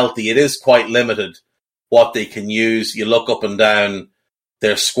healthy. It is quite limited what they can use. You look up and down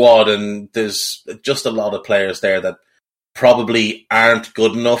their squad and there's just a lot of players there that probably aren't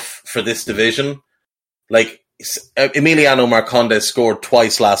good enough for this division. Like, Emiliano Marcondes scored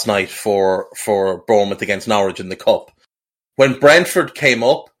twice last night for Bournemouth against Norwich in the Cup. When Brentford came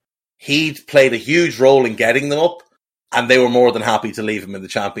up, he played a huge role in getting them up, and they were more than happy to leave him in the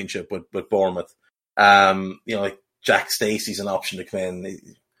Championship with Bournemouth. Like Jack Stacey's an option to come in.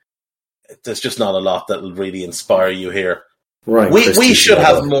 There's just not a lot that will really inspire you here. We should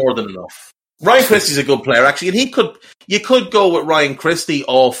have more than enough. Ryan Christie's a good player, actually, and you could go with Ryan Christie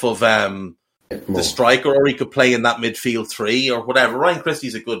off of the striker, or he could play in that midfield three or whatever. Ryan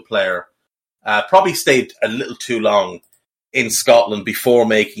Christie's a good player. Probably stayed a little too long in Scotland before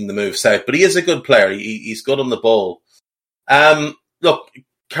making the move south, but he is a good player. He's good on the ball. Look,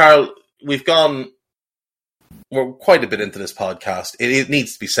 Carl, we're quite a bit into this podcast. It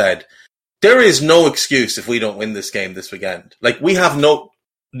needs to be said. There is no excuse if we don't win this game this weekend. Like, we have no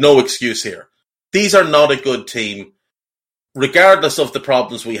excuse here. These are not a good team. Regardless of the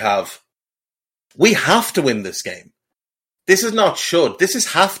problems we have to win this game. This is not should. This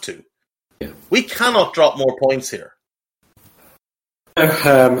is have to. Yeah. We cannot drop more points here.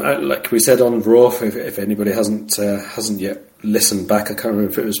 Like we said on Raw, if anybody hasn't yet listened back, I can't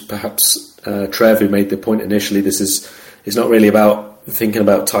remember if it was perhaps Trev who made the point initially. This is not really about thinking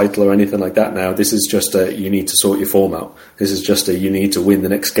about title or anything like that now. This is just you need to sort your form out. This is just you need to win the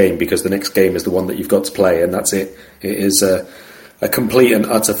next game, because the next game is the one that you've got to play, and that's it. It is a complete and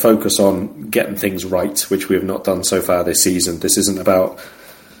utter focus on getting things right, which we have not done so far this season. This isn't about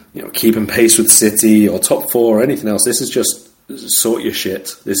keeping pace with City or top four or anything else. This is just sort your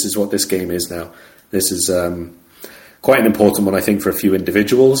shit. This is what this game is now. This is quite an important one, I think, for a few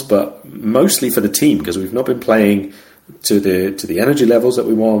individuals, but mostly for the team, because we've not been playing to the energy levels that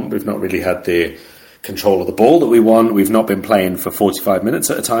we want. We've not really had the control of the ball that we want. We've not been playing for 45 minutes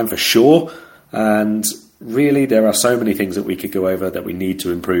at a time, for sure. And really, there are so many things that we could go over that we need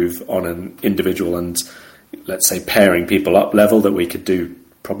to improve on an individual and, let's say, pairing people up level, that we could do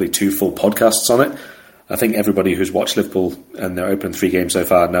probably 2 full podcasts on it. I think everybody who's watched Liverpool and their opening 3 games so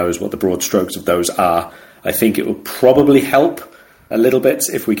far knows what the broad strokes of those are. I think it would probably help a little bit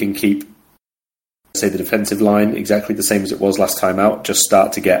if we can keep, say, the defensive line exactly the same as it was last time out. Just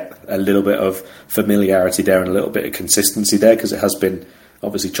start to get a little bit of familiarity there and a little bit of consistency there, because it has been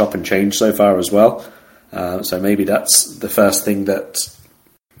obviously chop and change so far as well. So maybe that's the first thing that,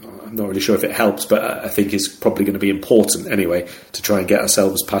 I'm not really sure if it helps, but I think is probably going to be important anyway, to try and get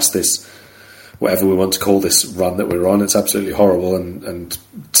ourselves past this, whatever we want to call this run that we're on. It's absolutely horrible and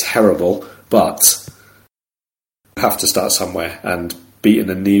terrible, but we have to start somewhere, and beating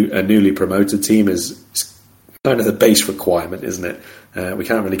a newly promoted team is kind of the base requirement, isn't it? We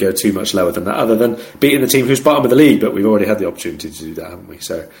can't really go too much lower than that, other than beating the team who's bottom of the league, but we've already had the opportunity to do that, haven't we?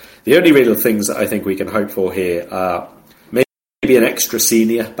 So the only real things that I think we can hope for here are maybe an extra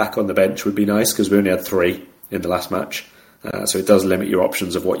senior back on the bench would be nice, because we only had 3 in the last match. So it does limit your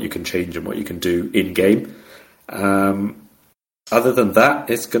options of what you can change and what you can do in-game. Other than that,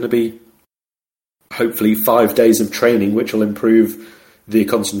 it's going to be hopefully 5 days of training, which will improve the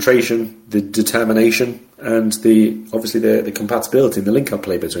concentration, the determination, and obviously the compatibility and the link-up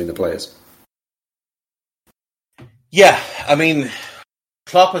play between the players. Yeah, I mean,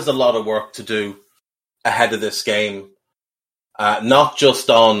 Klopp has a lot of work to do ahead of this game, not just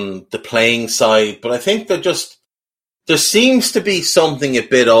on the playing side, but I think there seems to be something a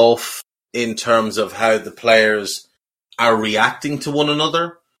bit off in terms of how the players are reacting to one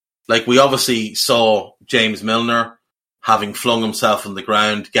another. Like, we obviously saw James Milner, having flung himself on the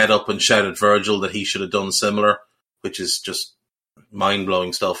ground, get up and shout at Virgil that he should have done similar, which is just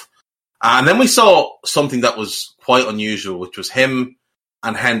mind-blowing stuff. And then we saw something that was quite unusual, which was him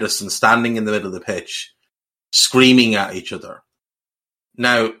and Henderson standing in the middle of the pitch, screaming at each other.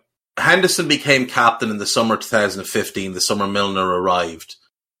 Now, Henderson became captain in the summer 2015, the summer Milner arrived,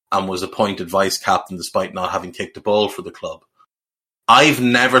 and was appointed vice-captain despite not having kicked a ball for the club. I've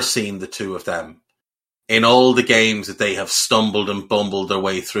never seen the two of them in all the games that they have stumbled and bumbled their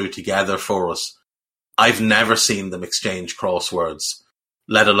way through together for us, I've never seen them exchange crosswords,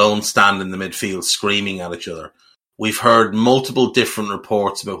 let alone stand in the midfield screaming at each other. We've heard multiple different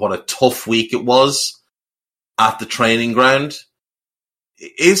reports about what a tough week it was at the training ground.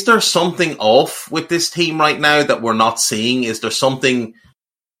 Is there something off with this team right now that we're not seeing? Is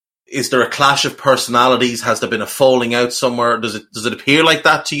there a clash of personalities? Has there been a falling out somewhere? Does it appear like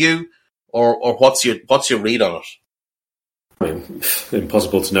that to you? Or what's your read on it? I mean,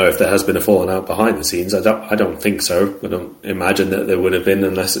 impossible to know if there has been a falling out behind the scenes. I don't think so. I don't imagine that there would have been,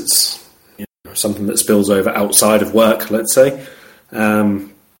 unless it's something that spills over outside of work, let's say.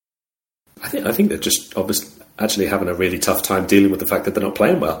 I think they're just obviously actually having a really tough time dealing with the fact that they're not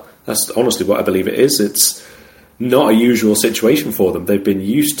playing well. That's honestly what I believe it is. It's not a usual situation for them. They've been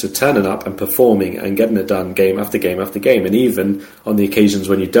used to turning up and performing and getting it done game after game after game. And even on the occasions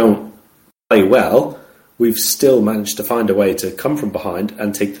when you don't play well, we've still managed to find a way to come from behind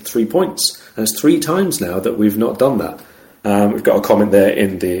and take the 3 points. And it's 3 times now that we've not done that. We've got a comment there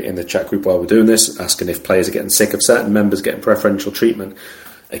in the chat group while we're doing this, asking if players are getting sick of certain members getting preferential treatment.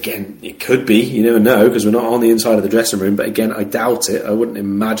 Again, it could be, you never know, because we're not on the inside of the dressing room. But again, I doubt it. I wouldn't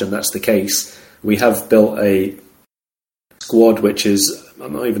imagine that's the case. We have built a squad which is,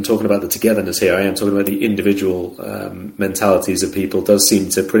 I'm not even talking about the togetherness here, I am talking about the individual mentalities of people. Does seem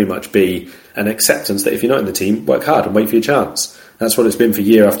to pretty much be an acceptance that if you're not in the team, work hard and wait for your chance. That's what it's been for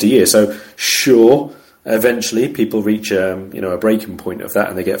year after year. So sure, eventually people reach a breaking point of that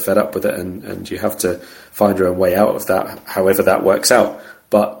and they get fed up with it, and you have to find your own way out of that, however that works out.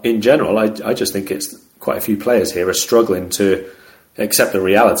 But in general, I just think it's quite a few players here are struggling to accept the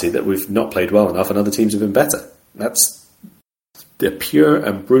reality that we've not played well enough and other teams have been better. That's the pure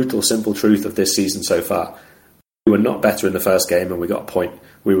and brutal, simple truth of this season so far. We were not better in the first game and we got a point.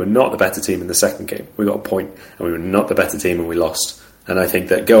 We were not the better team in the second game. We got a point, and we were not the better team and we lost. And I think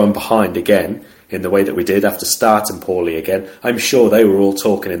that going behind again in the way that we did after starting poorly again, I'm sure they were all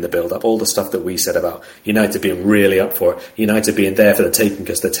talking in the build-up, all the stuff that we said about United being really up for it, United being there for the taking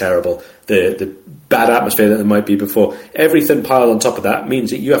because they're terrible, the bad atmosphere that there might be before. Everything piled on top of that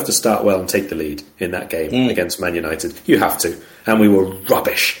means that you have to start well and take the lead in that game against Man United. You have to. And we were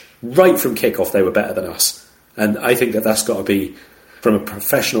rubbish. Right from kick-off, they were better than us. And I think that that's got to be, from a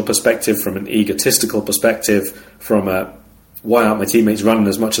professional perspective, from an egotistical perspective, from a why aren't my teammates running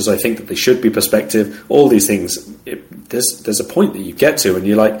as much as I think that they should be perspective, all these things, there's a point that you get to and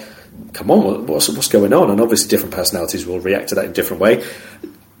you're like, come on, what's going on? And obviously different personalities will react to that in a different way.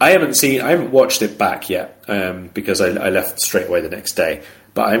 I haven't watched it back yet because I left straight away the next day,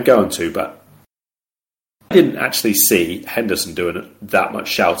 but I'm going to. But I didn't actually see Henderson doing that much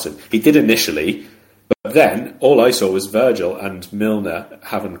shouting. He did initially, but then all I saw was Virgil and Milner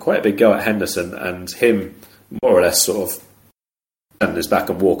having quite a big go at Henderson and him more or less sort of turning his back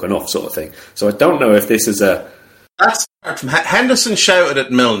and walking off sort of thing. So I don't know if this is That's Henderson shouted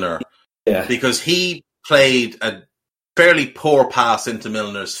at Milner because he played a fairly poor pass into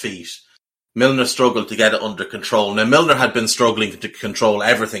Milner's feet. Milner struggled to get it under control. Now, Milner had been struggling to control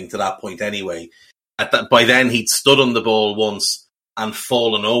everything to that point anyway. By then, he'd stood on the ball once and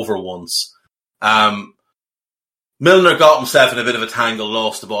fallen over once. Milner got himself in a bit of a tangle,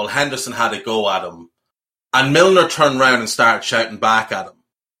 lost the ball. Henderson had a go at him. And Milner turned round and started shouting back at him.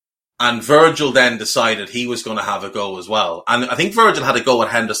 And Virgil then decided he was going to have a go as well. And I think Virgil had a go at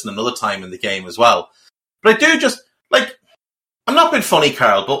Henderson another time in the game as well. But I do just, I'm not being funny,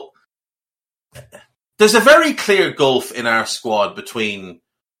 Carl, but there's a very clear gulf in our squad between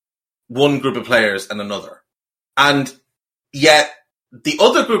one group of players and another. And yet, the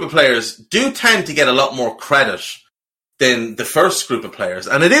other group of players do tend to get a lot more credit than the first group of players.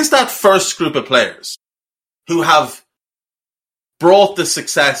 And it is that first group of players who have brought the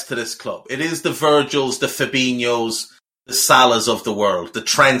success to this club. It is the Virgils, the Fabinhos, the Salahs of the world, the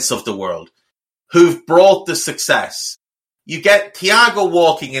Trents of the world, who've brought the success. You get Thiago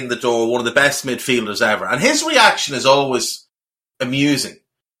walking in the door, one of the best midfielders ever, and his reaction is always amusing.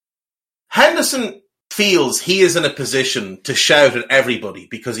 Henderson feels he is in a position to shout at everybody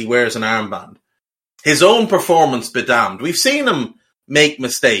because he wears an armband. His own performance be damned. We've seen him make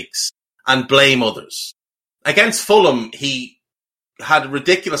mistakes and blame others. Against Fulham, he had a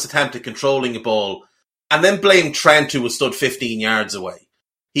ridiculous attempt at controlling a ball and then blamed Trent, who was stood 15 yards away.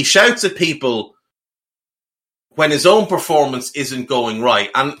 He shouts at people when his own performance isn't going right.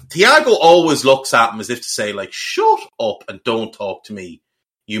 And Thiago always looks at him as if to say, shut up and don't talk to me,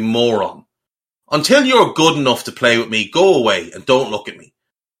 you moron. Until you're good enough to play with me, go away and don't look at me.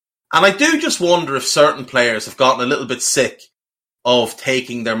 And I do just wonder if certain players have gotten a little bit sick of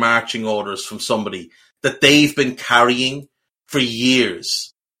taking their marching orders from somebody that they've been carrying for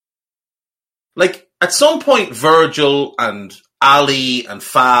years. Like, at some point, Virgil and Ali and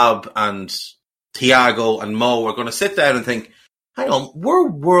Fab and Thiago and Mo are going to sit down and think, hang on, we're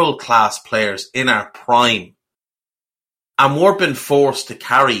world-class players in our prime. And we're being forced to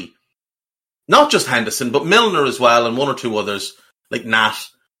carry not just Henderson, but Milner as well, and one or two others, like Nat,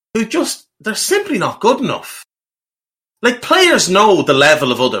 who they're simply not good enough. Like, players know the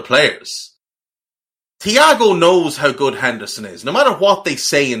level of other players. Thiago knows how good Henderson is. No matter what they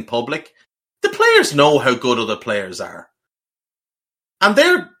say in public, the players know how good other players are. And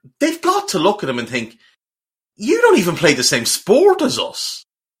they've got to look at him and think, you don't even play the same sport as us.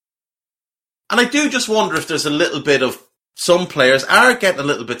 And I do just wonder if there's a little bit of some players are getting a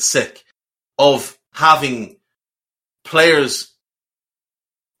little bit sick of having players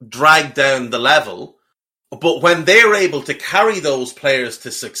drag down the level, but when they're able to carry those players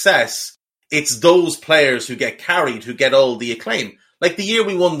to success, it's those players who get carried who get all the acclaim. Like the year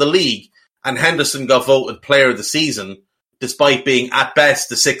we won the league and Henderson got voted player of the season, despite being at best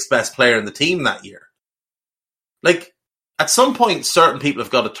the sixth best player in the team that year. Like, at some point, certain people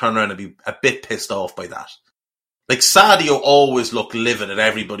have got to turn around and be a bit pissed off by that. Like, Sadio always looked livid at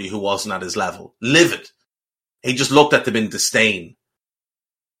everybody who wasn't at his level. Livid. He just looked at them in disdain.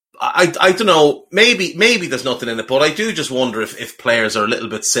 I don't know, maybe there's nothing in it, but I do just wonder if players are a little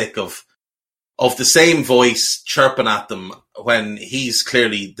bit sick of the same voice chirping at them when he's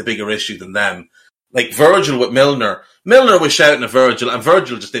clearly the bigger issue than them. Like Virgil with Milner. Milner was shouting at Virgil, and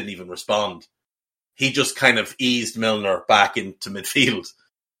Virgil just didn't even respond. He just kind of eased Milner back into midfield.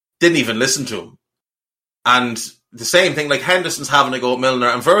 Didn't even listen to him. And the same thing, like Henderson's having a go at Milner,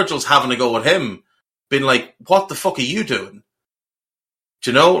 and Virgil's having a go at him, being like, what the fuck are you doing? Do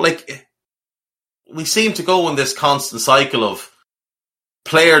you know, like, we seem to go in this constant cycle of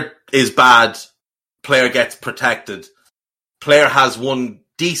player is bad, player gets protected, player has one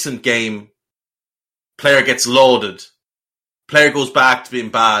decent game, player gets lauded, player goes back to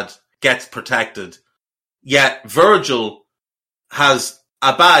being bad, gets protected. Yet Virgil has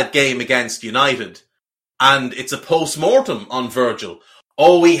a bad game against United, and it's a post-mortem on Virgil.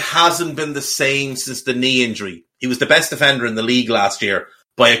 Oh, he hasn't been the same since the knee injury. He was the best defender in the league last year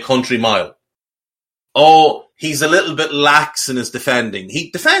by a country mile. Oh, he's a little bit lax in his defending.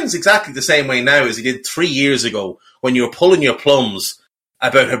 He defends exactly the same way now as he did 3 years ago when you were pulling your plums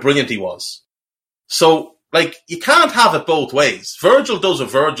about how brilliant he was. So, like, you can't have it both ways. Virgil does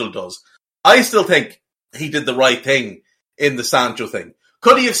what Virgil does. I still think he did the right thing in the Sancho thing.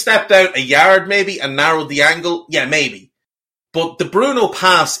 Could he have stepped out a yard maybe and narrowed the angle? Yeah, maybe. But the Bruno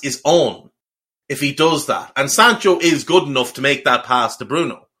pass is on if he does that. And Sancho is good enough to make that pass to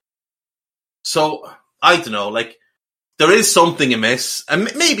Bruno. So, I don't know, like, there is something amiss. And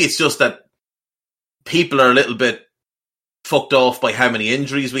maybe it's just that people are a little bit fucked off by how many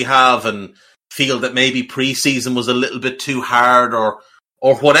injuries we have and feel that maybe pre-season was a little bit too hard or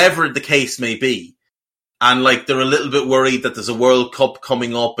whatever the case may be. And, like, they're a little bit worried that there's a World Cup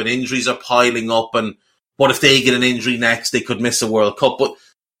coming up and injuries are piling up and what if they get an injury next? They could miss a World Cup. But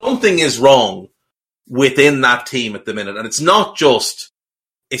something is wrong within that team at the minute. And it's not just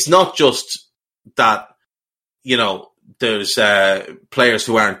that, you know, there's players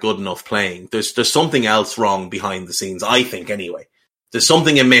who aren't good enough playing. There's something else wrong behind the scenes, I think, anyway. There's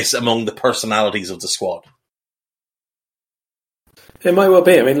something amiss among the personalities of the squad. It might well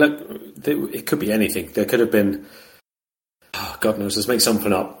be. I mean, look, it could be anything. There could have been, God knows, let's make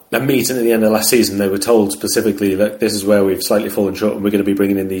something up. A meeting at the end of last season, they were told specifically, look, this is where we've slightly fallen short and we're going to be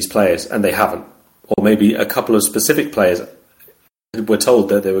bringing in these players, and they haven't. Or maybe a couple of specific players were told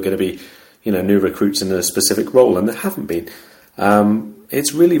that they were going to be, you know, new recruits in a specific role, and there haven't been.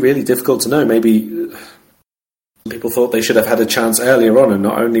 It's really, really difficult to know. Maybe people thought they should have had a chance earlier on, and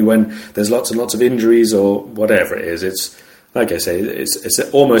not only when there's lots and lots of injuries or whatever it is. It's, like I say, it's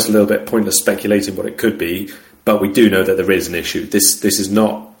almost a little bit pointless speculating what it could be, but we do know that there is an issue. This is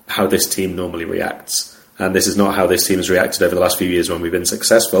not how this team normally reacts, and this is not how this team has reacted over the last few years when we've been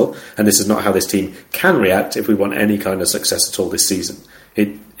successful, and this is not how this team can react if we want any kind of success at all this season.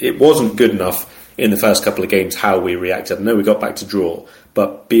 It wasn't good enough in the first couple of games how we reacted. I know we got back to draw,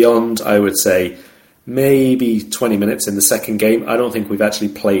 but beyond, I would say, maybe 20 minutes in the second game, I don't think we've actually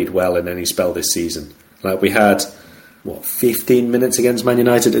played well in any spell this season. Like, we had 15 minutes against Man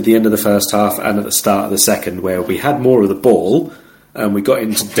United at the end of the first half and at the start of the second, where we had more of the ball and we got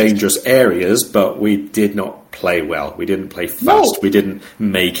into dangerous areas, but we did not play well. We didn't play fast. No. We didn't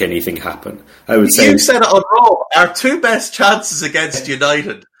make anything happen. I would say, you said it on Raw. Our two best chances against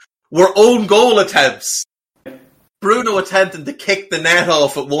United were own goal attempts. Bruno attempting to kick the net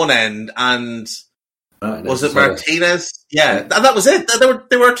off at one end and Was it Martinez? Yeah, that was it.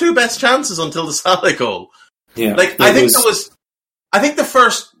 There were two best chances until the Salah goal. Yeah, I think the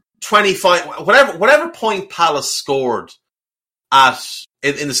first 25, whatever point Palace scored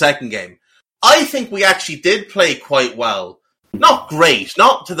in the second game, I think we actually did play quite well. Not great,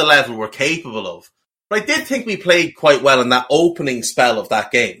 not to the level we're capable of, but I did think we played quite well in that opening spell of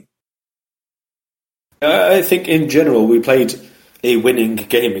that game. I think in general we played a winning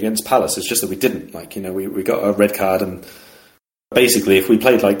game against Palace. It's just that we didn't. We got a red card, and basically if we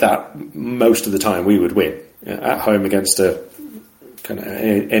played like that, most of the time we would win. At home against a kind of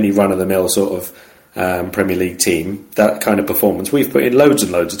any run-of-the-mill sort of Premier League team, that kind of performance we've put in loads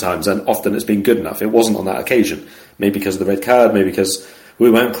and loads of times, and often it's been good enough. It wasn't on that occasion. Maybe because of the red card, maybe because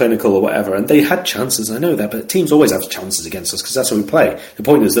we weren't clinical or whatever. And they had chances, I know that, but teams always have chances against us because that's how we play. The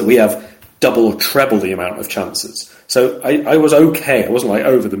point is that we have double, treble the amount of chances. So I was okay. I wasn't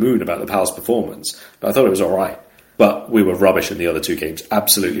over the moon about the Palace performance, but I thought it was all right. But we were rubbish in the other two games,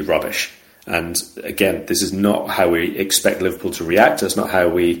 absolutely rubbish. And again, this is not how we expect Liverpool to react. It's not how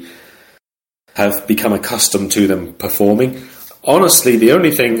we have become accustomed to them performing. Honestly, the only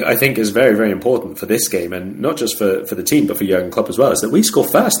thing I think is very, very important for this game, and not just for the team, but for Jurgen Klopp as well, is that we score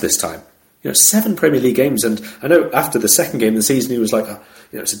first this time. 7 Premier League games, and I know after the second game of the season he was like,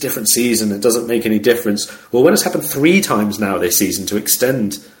 it's a different season, it doesn't make any difference. Well, when it's happened 3 times now this season to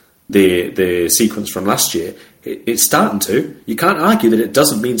extend the sequence from last year, it's starting to. You can't argue that it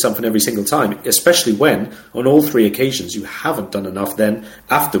doesn't mean something every single time, especially when, on all 3 occasions, you haven't done enough then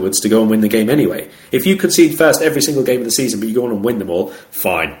afterwards to go and win the game anyway. If you concede first every single game of the season, but you go on and win them all,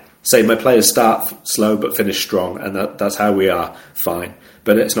 fine. Say my players start slow but finish strong, and that's how we are, fine.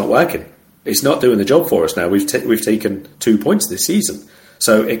 But it's not working. It's not doing the job for us now. We've taken 2 points this season.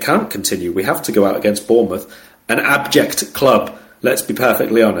 So it can't continue. We have to go out against Bournemouth, an abject club, let's be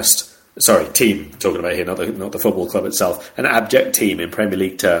perfectly honest. Sorry, team, talking about here, not the football club itself. An abject team in Premier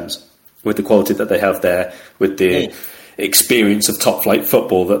League terms, with the quality that they have there, with the experience of top-flight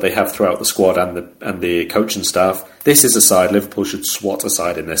football that they have throughout the squad and the coaching staff. This is a side Liverpool should swat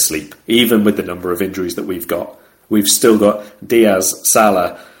aside in their sleep, even with the number of injuries that we've got. We've still got Diaz,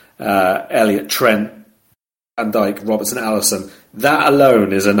 Salah, Elliott, Trent, Van Dijk, Robertson, Alisson. That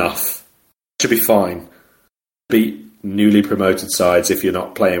alone is enough. Should be fine. Beat newly promoted sides if you're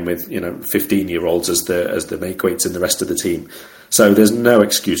not playing with 15-year-olds as the make weights in the rest of the team. So there's no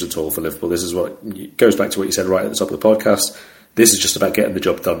excuse at all for Liverpool. This is what goes back to what you said right at the top of the podcast. This is just about getting the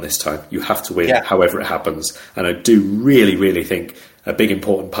job done this time. You have to win, however it happens. And I do really, really think a big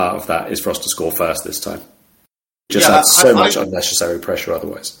important part of that is for us to score first this time. Just adds so much unnecessary pressure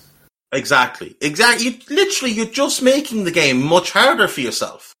otherwise. Exactly. You're just making the game much harder for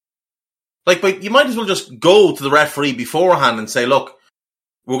yourself. But you might as well just go to the referee beforehand and say, look,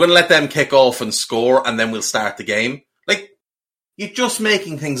 we're going to let them kick off and score, and then we'll start the game. You're just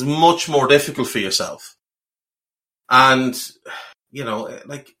making things much more difficult for yourself. And,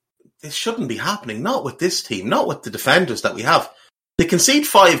 this shouldn't be happening. Not with this team, not with the defenders that we have. They concede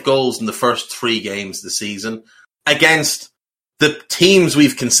 5 goals in the first 3 games of the season against the teams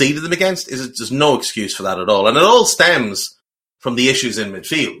we've conceded them against. There's no excuse for that at all. And it all stems from the issues in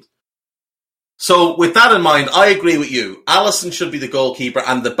midfield. So with that in mind, I agree with you. Alisson should be the goalkeeper,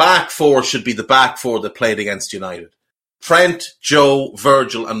 and the back 4 should be the back 4 that played against United. Trent, Joe,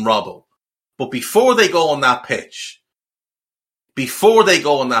 Virgil and Robbo. But before they go on that pitch, they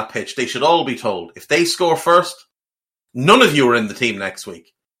should all be told, if they score first, none of you are in the team next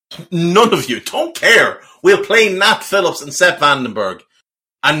week. None of you. Don't care. We'll play Nat Phillips and Sepp Vandenberg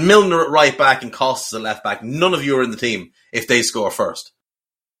and Milner at right back and Costas at left back. None of you are in the team if they score first.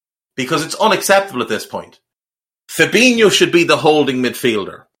 Because it's unacceptable at this point. Fabinho should be the holding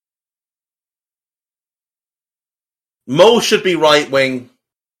midfielder. Mo should be right wing.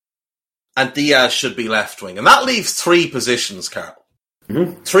 And Diaz should be left wing. And that leaves 3 positions, Carl.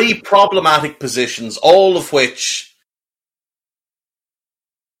 Mm-hmm. 3 problematic positions, all of which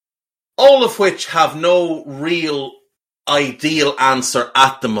have no real ideal answer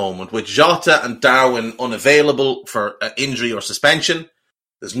at the moment. With Jota and Darwin unavailable for injury or suspension,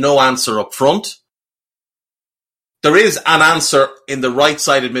 there's no answer up front. There is an answer in the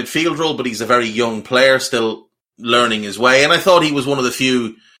right-sided midfield role, but he's a very young player, still learning his way. And I thought he was one of the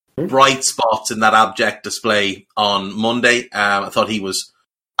few bright spots in that abject display on Monday. I thought he was,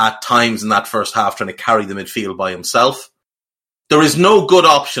 at times in that first half, trying to carry the midfield by himself. There is no good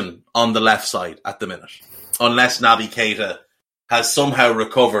option on the left side at the minute, unless Naby Keita has somehow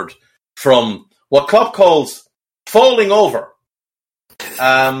recovered from what Klopp calls falling over.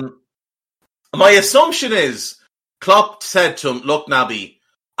 My assumption is Klopp said to him, look, Naby,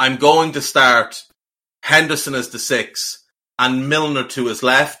 I'm going to start Henderson as the 6, and Milner to his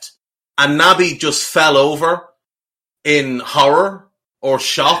left, and Naby just fell over in horror or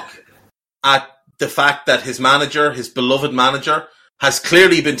shock at the fact that his manager, his beloved manager, has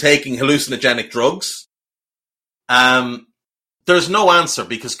clearly been taking hallucinogenic drugs. There's no answer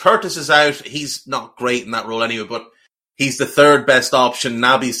because Curtis is out. He's not great in that role anyway, but he's the third best option.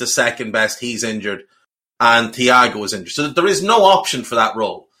 Naby's the second best. He's injured. And Thiago is injured. So there is no option for that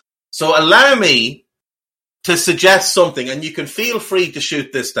role. So allow me to suggest something, and you can feel free to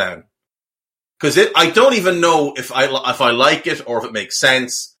shoot this down. Because I don't even know if I like it or if it makes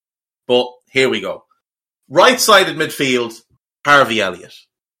sense. But here we go. Right-sided midfield, Harvey Elliott.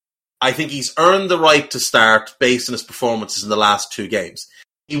 I think he's earned the right to start based on his performances in the last 2 games.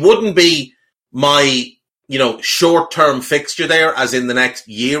 He wouldn't be my, short-term fixture there, as in the next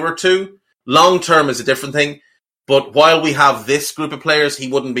year or two. Long-term is a different thing. But while we have this group of players, he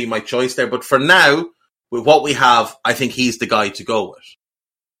wouldn't be my choice there. But for now, with what we have, I think he's the guy to go with.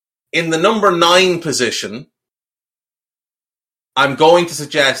 In the number 9 position, I'm going to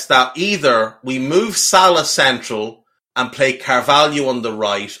suggest that either we move Salah central and play Carvalho on the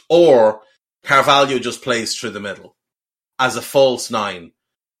right, or Carvalho just plays through the middle as a false 9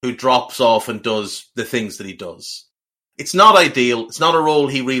 who drops off and does the things that he does. It's not ideal. It's not a role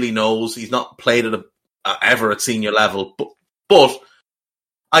he really knows. He's not played at ever at senior level. But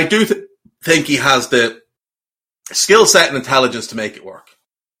I do think he has the skill set and intelligence to make it work.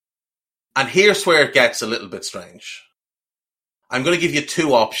 And here's where it gets a little bit strange. I'm going to give you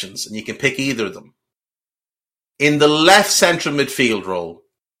 2 options, and you can pick either of them. In the left central midfield role,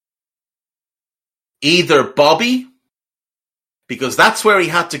 either Bobby, because that's where he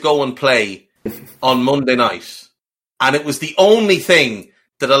had to go and play on Monday night, and it was the only thing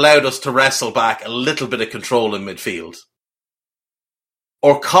that allowed us to wrestle back a little bit of control in midfield,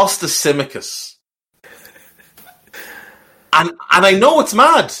 or Kostas Tsimikas. And I know it's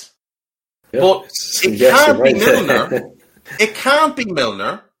mad, but it can't be Milner. It can't be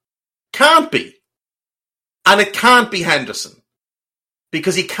Milner. Can't be. And it can't be Henderson.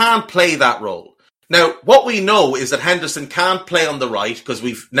 Because he can't play that role. Now, what we know is that Henderson can't play on the right because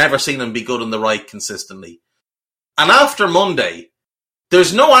we've never seen him be good on the right consistently. And after Monday,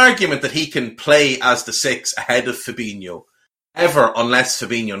 there's no argument that he can play as the 6 ahead of Fabinho ever, unless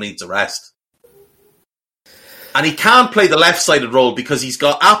Fabinho needs a rest. And he can't play the left-sided role because he's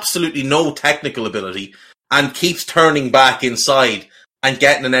got absolutely no technical ability and keeps turning back inside and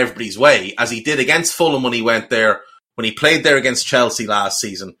getting in everybody's way, as he did against Fulham when he went there, when he played there against Chelsea last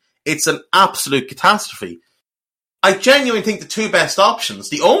season. It's an absolute catastrophe. I genuinely think the 2 best options,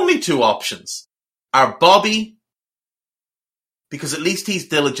 the only 2 options, are Bobby, because at least he's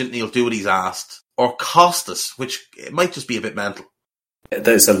diligent and he'll do what he's asked, or Kostas, which it might just be a bit mental.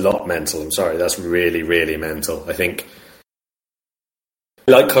 There's a lot mental, I'm sorry. That's really, really mental. I think,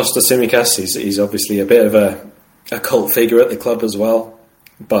 like Kostas Tsimikas, he's obviously a bit of a cult figure at the club as well.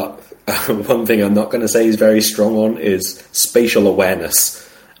 But one thing I'm not going to say he's very strong on is spatial awareness.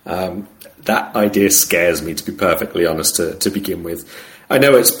 That idea scares me, to be perfectly honest, to begin with. I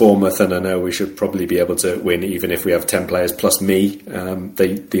know it's Bournemouth, and I know we should probably be able to win, even if we have 10 players plus me.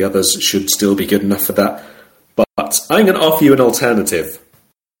 The others should still be good enough for that. But I'm going to offer you an alternative.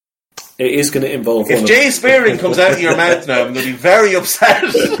 It is going to involve... If Jay Spearing comes out of your mouth now, I'm going to be very upset.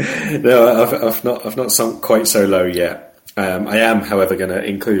 No, I've not sunk quite so low yet. I am, however, going to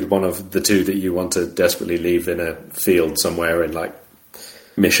include one of the 2 that you want to desperately leave in a field somewhere in, like,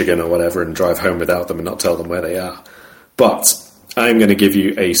 Michigan or whatever, and drive home without them and not tell them where they are. But I'm going to give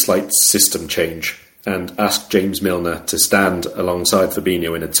you a slight system change and ask James Milner to stand alongside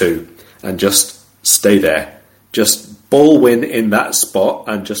Fabinho in a 2 and just stay there. Just ball win in that spot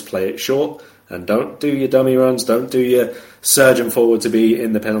and just play it short, and don't do your dummy runs, don't do your surging forward to be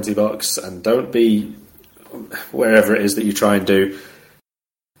in the penalty box, and don't be wherever it is that you try and do.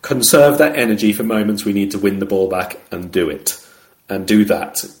 Conserve that energy for moments we need to win the ball back, and do it. And do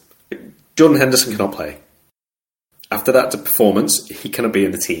that. Jordan Henderson cannot play. After that performance, he cannot be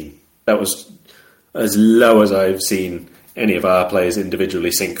in the team. That was as low as I've seen any of our players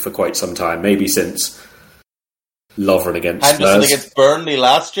individually sink for quite some time, maybe since Lovren against Spurs. Henderson against Burnley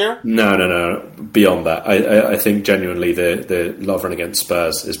last year? No. Beyond that, I think genuinely the Lovren against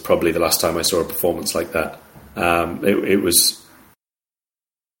Spurs is probably the last time I saw a performance like that. It was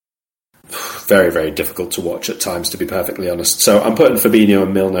very, very difficult to watch at times, to be perfectly honest. So I'm putting Fabinho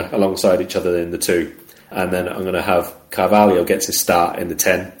and Milner alongside each other in the 2, and then I'm going to have Carvalho gets his start in the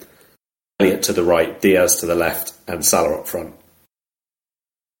 10, Elliott to the right, Diaz to the left, and Salah up front.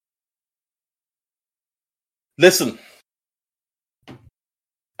 Listen,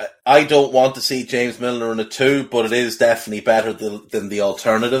 I don't want to see James Milner in a 2, but it is definitely better than the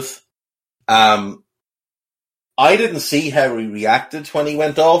alternative. I didn't see how he reacted when he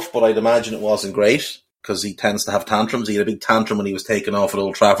went off, but I'd imagine it wasn't great because he tends to have tantrums. He had a big tantrum when he was taken off at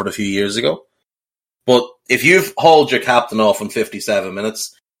Old Trafford a few years ago. But if you've hauled your captain off in 57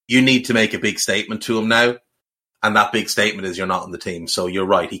 minutes, you need to make a big statement to him now. And that big statement is you're not in the team. So you're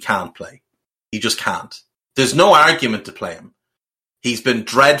right, he can't play. He just can't. There's no argument to play him. He's been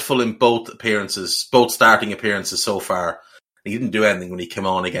dreadful in both starting appearances so far. He didn't do anything when he came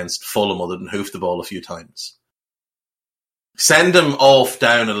on against Fulham other than hoof the ball a few times. Send him off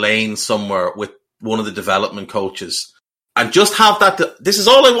down a lane somewhere with one of the development coaches and just have that. This is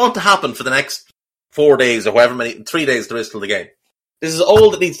all I want to happen for the next 4 days or 3 days there is till the game. This is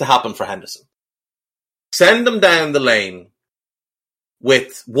all that needs to happen for Henderson. Send him down the lane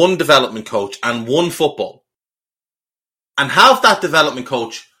with one development coach and one football. And have that development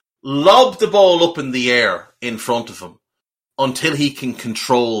coach lob the ball up in the air in front of him until he can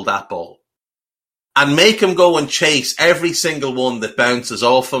control that ball. And make him go and chase every single one that bounces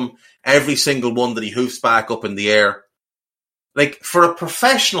off him, every single one that he hoofs back up in the air. Like, for a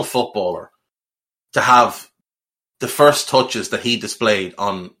professional footballer to have the first touches that he displayed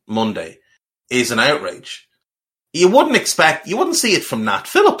on Monday is an outrage. You wouldn't see it from Nat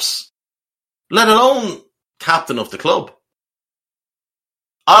Phillips, let alone captain of the club.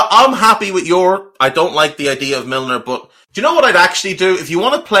 I'm happy with I don't like the idea of Milner, but do you know what I'd actually do? If you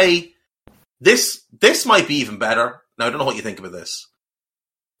want to play this might be even better. Now, I don't know what you think about this.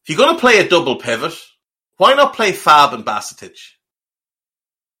 If you're going to play a double pivot, why not play Fab and Basetic?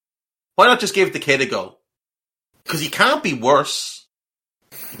 Why not just give the kid a go? Because he can't be worse.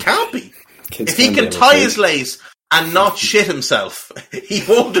 He can't be. If he can tie his lace and not shit himself, he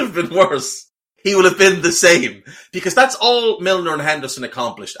won't have been worse. He will have been the same. Because that's all Milner and Henderson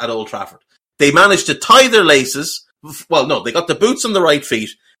accomplished at Old Trafford. They managed to tie their laces. Well, no, they got the boots on the right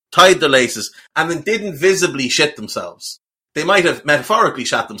feet, tied their laces, and then didn't visibly shit themselves. They might have metaphorically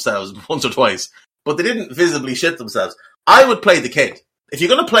shat themselves once or twice, but they didn't visibly shit themselves. I would play the kid. If you're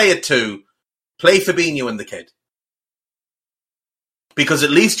going to play it too, play Fabinho and the kid. Because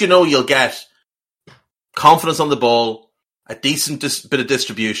at least you'll get confidence on the ball, a decent bit of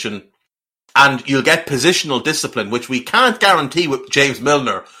distribution, and you'll get positional discipline, which we can't guarantee with James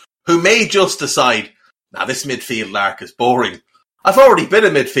Milner, who may just decide, this midfield lark is boring. I've already been a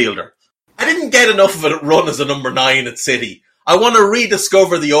midfielder. I didn't get enough of a run as a number 9 at City. I want to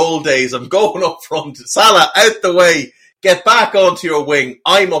rediscover the old days. I'm going up front. Salah, out the way. Get back onto your wing.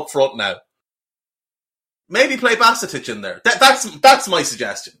 I'm up front now. Maybe play Basetic in there. That's my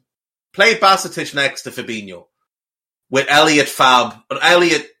suggestion. Play Basetic next to Fabinho with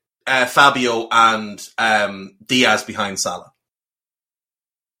Fabio and Diaz behind Salah.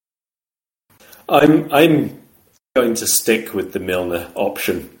 I'm going to stick with the Milner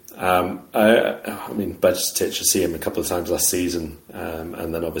option. Basetic, I see him a couple of times last season,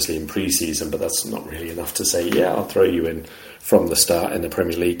 and then obviously in pre-season, but that's not really enough to say, I'll throw you in from the start in the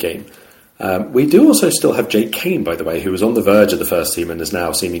Premier League game. We do also still have Jake Kane, by the way, who was on the verge of the first team and is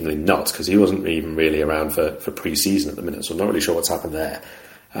now seemingly not, because he wasn't even really around for pre-season at the minute, so I'm not really sure what's happened there.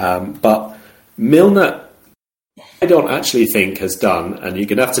 But Milner, I don't actually think has done, and you're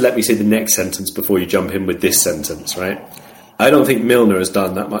going to have to let me say the next sentence before you jump in with this sentence, right? I don't think Milner has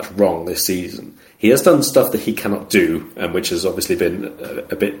done that much wrong this season. He has done stuff that he cannot do, and which has obviously been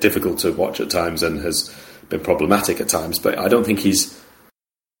a bit difficult to watch at times and has been problematic at times, but I don't think he's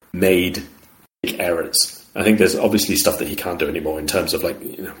made big errors. I think there's obviously stuff that he can't do anymore in terms of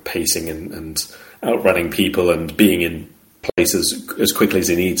pacing and outrunning people and being in places as quickly as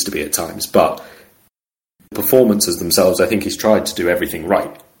he needs to be at times, but performances themselves, I think he's tried to do everything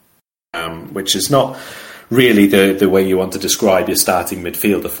right, which is not really the way you want to describe your starting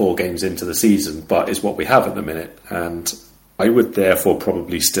midfielder 4 games into the season, but is what we have at the minute, and I would therefore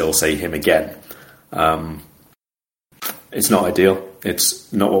probably still say him again. It's not ideal.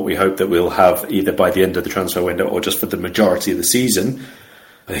 It's not what we hope that we'll have either by the end of the transfer window or just for the majority of the season.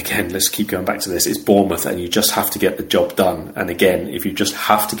 But again, let's keep going back to this. It's Bournemouth and you just have to get the job done. And again, if you just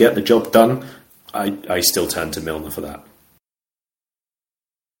have to get the job done, I still turn to Milner for that.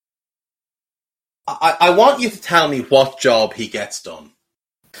 I want you to tell me what job he gets done.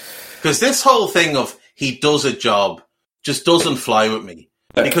 Because this whole thing of he does a job just doesn't fly with me.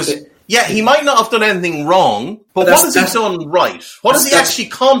 Because, he might not have done anything wrong, but what has he done right? What has he actually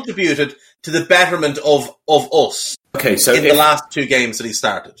contributed to the betterment of us in the last 2 games that he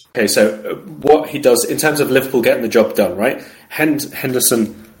started? Okay, so what he does in terms of Liverpool getting the job done, right?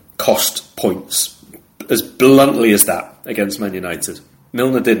 Henderson cost points as bluntly as that against Man United.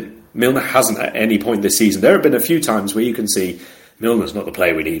 Milner didn't. Milner hasn't at any point this season. There have been a few times where you can see Milner's not the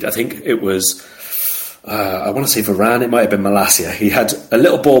player we need. I think it was, I want to say Varane, it might have been Malacia. He had a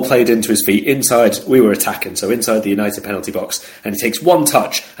little ball played into his feet inside, we were attacking, so inside the United penalty box, and he takes one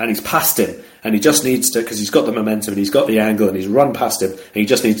touch and he's past him, and he just needs to, because he's got the momentum and he's got the angle and he's run past him, and he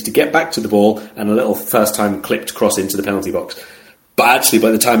just needs to get back to the ball and a little first time clipped cross into the penalty box. But actually,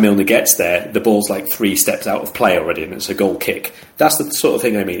 by the time Milner gets there, the ball's like 3 steps out of play already, and it's a goal kick. That's the sort of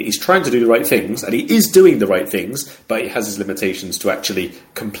thing I mean. He's trying to do the right things, and he is doing the right things, but he has his limitations to actually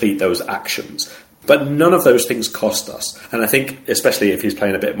complete those actions. But none of those things cost us. And I think, especially if he's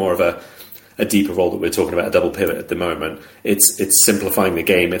playing a bit more of a deeper role that we're talking about, a double pivot at the moment, it's simplifying the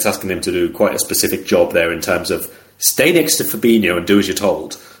game. It's asking him to do quite a specific job there in terms of stay next to Fabinho and do as you're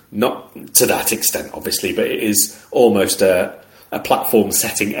told. Not to that extent, obviously, but it is almost a platform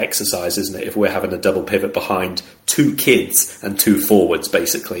setting exercise, isn't it, if we're having a double pivot behind 2 kids and 2 forwards,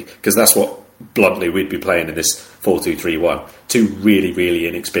 basically, because that's what bluntly we'd be playing in this 4-2-3-1. 2 really, really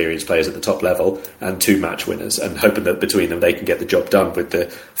inexperienced players at the top level and 2 match winners, and hoping that between them they can get the job done with the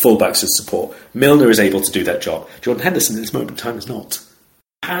fullbacks as support. Milner is able to do that job. Jordan Henderson at this moment in time is not.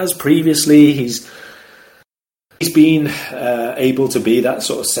 As previously, he's been able to be that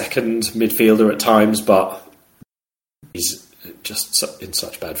sort of second midfielder at times, but he's just in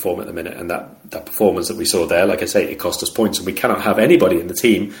such bad form at the minute, and that performance that we saw there, like I say, it cost us points, and we cannot have anybody in the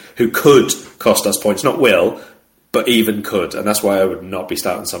team who could cost us points, not will, but even could, and that's why I would not be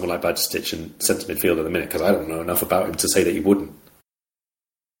starting someone like Bajcetic in centre midfield at the minute, because I don't know enough about him to say that he wouldn't.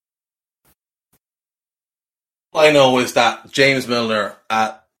 All I know is that James Milner,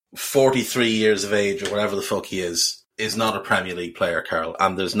 at 43 years of age, or whatever the fuck he is not a Premier League player, Carl,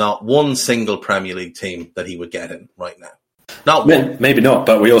 and there's not one single Premier League team that he would get in right now. Not one. Maybe not,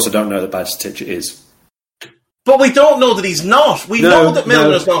 but we also don't know that Bajcetic is. But we don't know that he's not. We know that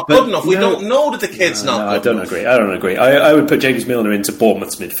Milner's not good enough. We don't know that the kid's not good enough. I don't agree. I would put James Milner into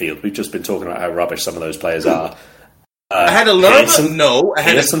Bournemouth's midfield. We've just been talking about how rubbish some of those players are. Ahead of Lerma? No.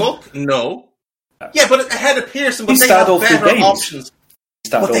 Ahead of Cook? No. Yeah, but ahead of Pearson, but they have better options.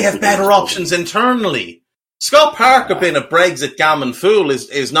 But they have better options internally. Scott Parker being a Brexit gammon fool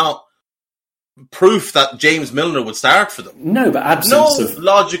is not proof that James Milner would start for them. No, but absence of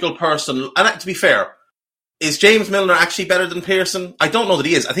logical person. And to be fair, is James Milner actually better than Pearson? I don't know that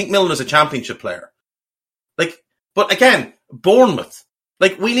he is. I think Milner's a championship player. But again, Bournemouth.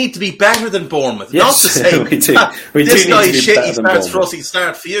 We need to be better than Bournemouth. Yes, not to say this guy is shit, he starts for us, he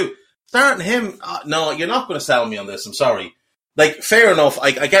starts for you. Starting him, no, you're not going to sell me on this, I'm sorry. Fair enough,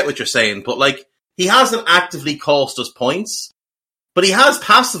 I get what you're saying, but he hasn't actively cost us points. But he has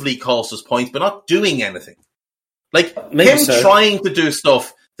passively cost us points, but not doing anything. Trying to do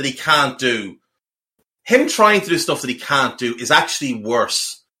stuff that he can't do. Him trying to do stuff that he can't do is actually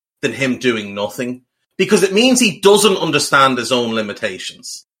worse than him doing nothing. Because it means he doesn't understand his own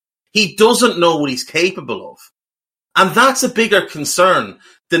limitations. He doesn't know what he's capable of. And that's a bigger concern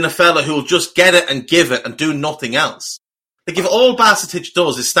than a fella who'll just get it and give it and do nothing else. If all Bajcetic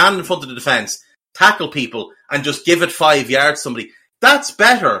does is stand in front of the defence, tackle people, and just give it 5 yards to somebody, that's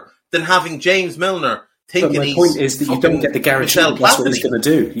better than having James Milner thinking he's... But my point is that you don't get the guarantee that that's what he's going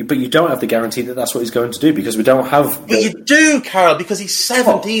to do. But you don't have the guarantee that that's what he's going to do, because we don't have... But you do, Carl, because he's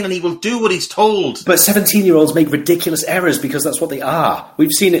 17 and he will do what he's told. But 17-year-olds make ridiculous errors because that's what they are.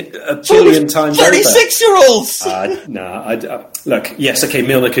 We've seen it a billion times over. 36-year-olds! Look, yes, okay,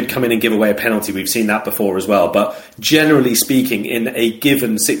 Milner could come in and give away a penalty. We've seen that before as well. But generally speaking, in a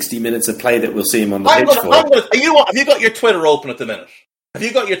given 60 minutes of play that we'll see him on the pitch for... Have you got your Twitter open at the minute? Have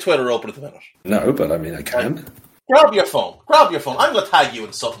you got your Twitter open at the minute? No, but I mean, I can. Grab your phone. I'm going to tag you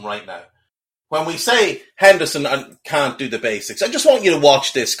in something right now. When we say Henderson can't do the basics, I just want you to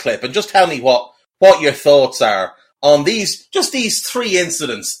watch this clip and just tell me what your thoughts are on these 3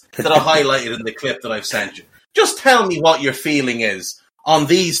 incidents that are highlighted in the clip that I've sent you. Just tell me what your feeling is on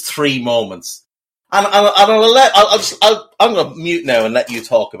these 3 moments. And I'm going to mute now and let you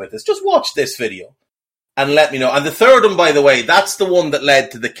talk about this. Just watch this video and let me know. And the third one, by the way, that's the one that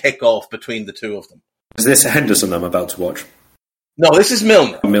led to the kick-off between the two of them. Is this Henderson I'm about to watch? No, this is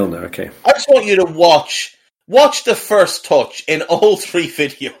Milner. Milner, okay. I just want you to watch the first touch in all 3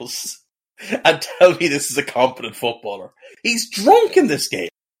 videos and tell me this is a competent footballer. He's drunk in this game.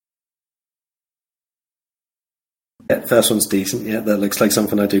 Yeah, first one's decent. Yeah, that looks like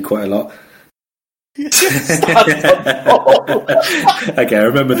something I do quite a lot. Okay, I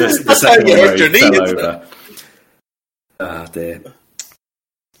remember this. The second one where he fell over. Ah, dear.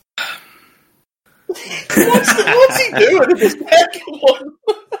 What's he doing in this second one?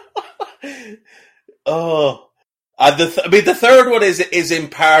 The third one is in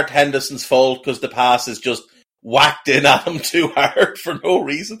part Henderson's fault because the pass is just whacked in at him too hard for no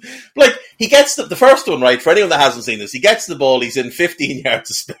reason. Like, he gets the first one, right? For anyone that hasn't seen this, he gets the ball, he's in 15 yards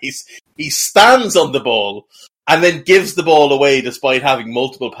of space, he stands on the ball, and then gives the ball away despite having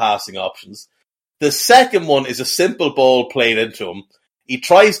multiple passing options. The second one is a simple ball played into him. He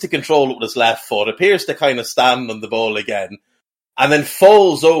tries to control it with his left foot, appears to kind of stand on the ball again, and then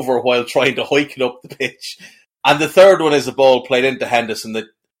falls over while trying to hike it up the pitch. And the third one is a ball played into Henderson that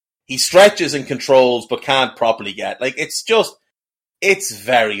he stretches and controls but can't properly get. Like, it's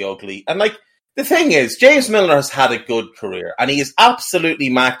very ugly. And, like, the thing is, James Milner has had a good career, and he has absolutely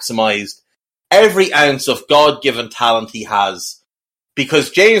maximised every ounce of God-given talent he has, because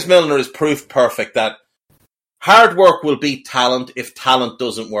James Milner is proof perfect that hard work will beat talent if talent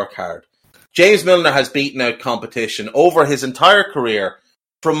doesn't work hard. James Milner has beaten out competition over his entire career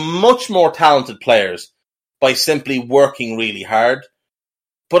from much more talented players by simply working really hard.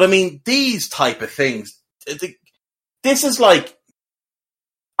 But I mean, these type of things, this is like,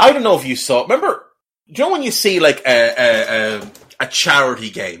 I don't know if you saw, remember, do you know when you see like a charity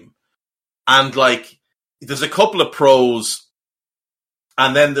game and like there's a couple of pros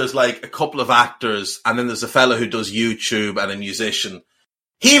and then there's like a couple of actors and then there's a fella who does YouTube and a musician.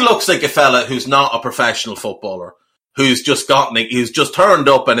 He looks like a fella who's not a professional footballer, who's just turned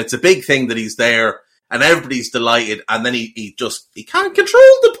up and it's a big thing that he's there. And everybody's delighted, and then he can't control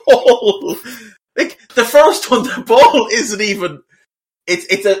the ball. Like, the first one, the ball isn't even...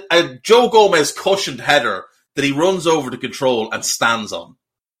 It's a Joe Gomez cushioned header that he runs over to control and stands on.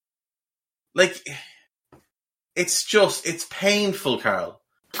 Like, it's painful, Carl.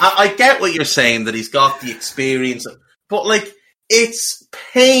 I get what you're saying, that he's got the experience, but, like, it's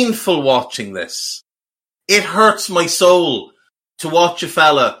painful watching this. It hurts my soul to watch a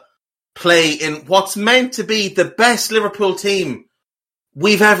fella play in what's meant to be the best Liverpool team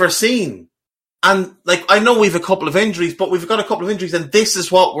we've ever seen. And, like, I know we've a couple of injuries, but we've got a couple of injuries, and this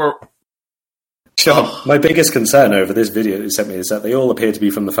is what we're... John, my biggest concern over this video that you sent me is that they all appear to be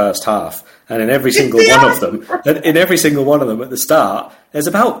from the first half, and in every single one of them at the start, there's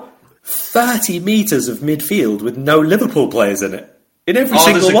about 30 metres of midfield with no Liverpool players in it. In every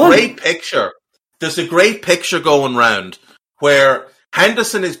single one. There's a great picture going round where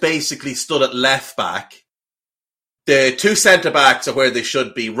Henderson is basically stood at left back. The two centre-backs are where they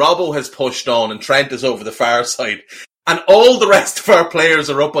should be. Robbo has pushed on and Trent is over the far side. And all the rest of our players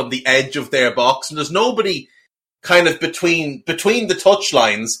are up on the edge of their box. And there's nobody kind of between the touch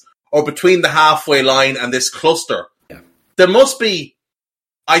lines or between the halfway line and this cluster. Yeah. There must be,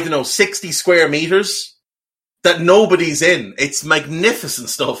 60 square metres that nobody's in. It's magnificent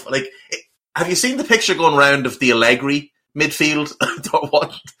stuff. Like, have you seen the picture going round of the Allegri midfield?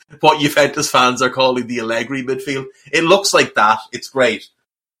 what Juventus fans are calling the Allegri midfield? It looks like that. It's great.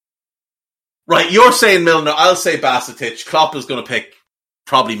 Right, you're saying Milner, I'll say Basetic. Klopp is going to pick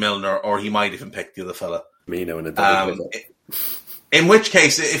probably Milner, or he might even pick the other fella. Mino in a double. In which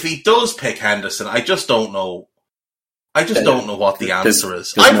case, if he does pick Henderson, I just don't know. Don't know what the answer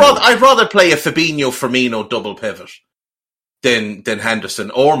is. I'd rather play a Fabinho-Firmino double pivot than Henderson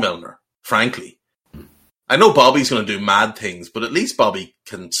or Milner, frankly. I know Bobby's going to do mad things, but at least Bobby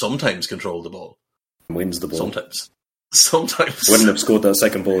can sometimes control the ball. Wins the ball. Sometimes. Wouldn't have scored that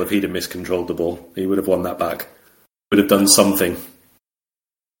second ball if he'd have miscontrolled the ball. He would have won that back. Would have done something.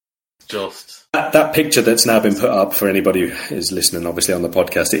 That picture that's now been put up for anybody who is listening, obviously, on the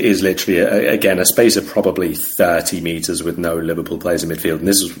podcast, it is literally, a space of probably 30 metres with no Liverpool players in midfield. And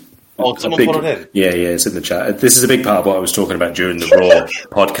this is... someone put it in? Yeah, it's in the chat. This is a big part of what I was talking about during the Raw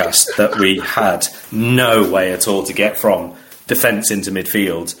podcast, that we had no way at all to get from defence into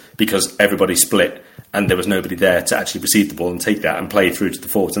midfield because everybody split and there was nobody there to actually receive the ball and take that and play through to the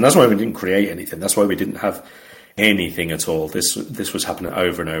forwards. And that's why we didn't create anything. That's why we didn't have anything at all. This was happening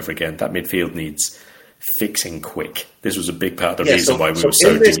over and over again. That midfield needs fixing quick. This was a big part of the reason why we were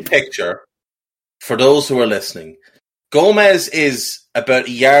so deep. In this picture, for those who are listening, Gomez is about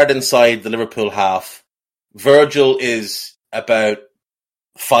a yard inside the Liverpool half. Virgil is about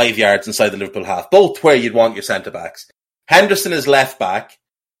 5 yards inside the Liverpool half, both where you'd want your centre-backs. Henderson is left back.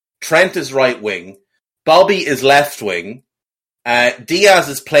 Trent is right wing. Bobby is left wing. Diaz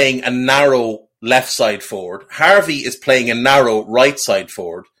is playing a narrow left side forward. Harvey is playing a narrow right side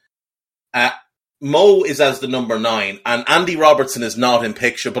forward. Mo is as the number 9, and Andy Robertson is not in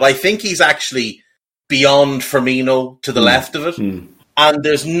picture, but I think he's actually beyond Firmino to the left of it. And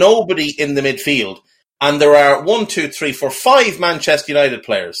there's nobody in the midfield. And there are 5 Manchester United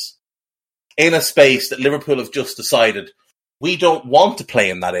players in a space that Liverpool have just decided we don't want to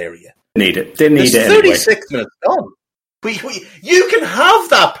play in that area. Didn't need it 36 anyway. minutes gone. You can have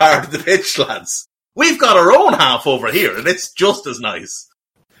that part of the pitch, lads. We've got our own half over here, and it's just as nice.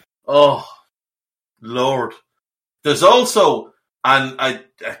 Oh, Lord. There's also, and I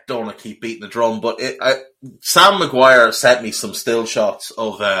don't want to keep beating the drum, but Sam Maguire sent me some still shots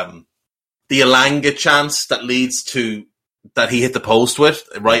of the Elanga chance that leads to that he hit the post with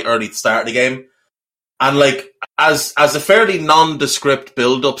right early at the start of the game. And like as a fairly nondescript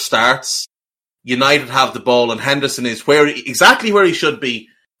build-up starts, United have the ball and Henderson is exactly where he should be,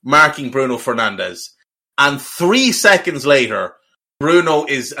 marking Bruno Fernandes. And 3 seconds later, Bruno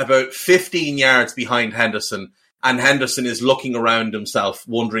is about 15 yards behind Henderson, and Henderson is looking around himself,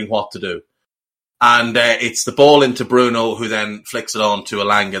 wondering what to do. And it's the ball into Bruno, who then flicks it on to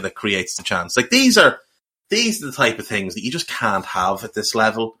Elanga that creates the chance. Like these are the type of things that you just can't have at this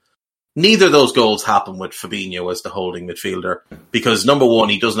level. Neither of those goals happen with Fabinho as the holding midfielder because, number one,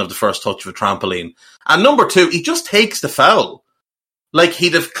 he doesn't have the first touch of a trampoline. And number two, he just takes the foul. Like,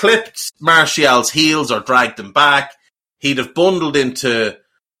 he'd have clipped Martial's heels or dragged him back. He'd have bundled into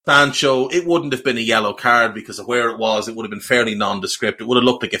Sancho. It wouldn't have been a yellow card because of where it was. It would have been fairly nondescript. It would have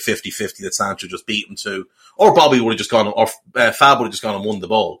looked like a 50-50 that Sancho just beat him to. Or Bobby would have just gone, or Fab would have just gone and won the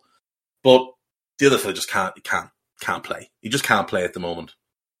ball. But the other fella just can't play. He just can't play at the moment.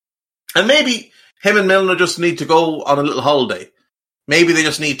 And maybe him and Milner just need to go on a little holiday. Maybe they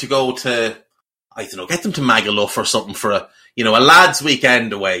just need to go to, I don't know, get them to Magaluf or something for a lad's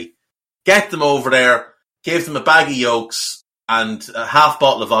weekend away. Get them over there, give them a bag of yolks and a half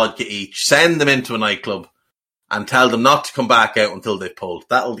bottle of vodka each, send them into a nightclub and tell them not to come back out until they've pulled.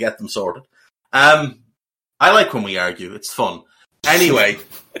 That'll get them sorted. I like when we argue. It's fun. Anyway.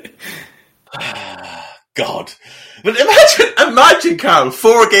 God. But imagine, Carl,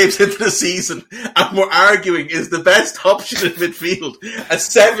 4 games into the season and we're arguing is the best option in midfield a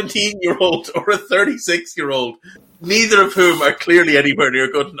 17-year-old or a 36-year-old, neither of whom are clearly anywhere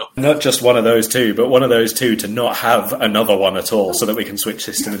near good enough. Not just one of those two, but one of those two to not have another one at all so that we can switch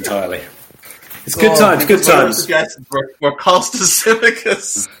system entirely. It's good times, good times. We're Costas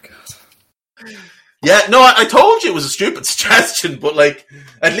Simicus. Oh, yeah, no, I told you it was a stupid suggestion, but like,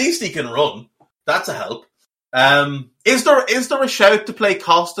 at least he can run. That's a help. Is there a shout to play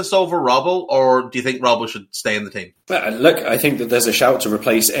Costas over Robbo, or do you think Robbo should stay in the team? Look, I think that there's a shout to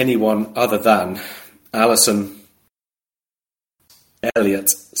replace anyone other than Alisson, Elliott,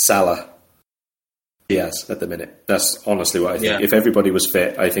 Salah, Diaz at the minute. That's honestly what I think. Yeah. If everybody was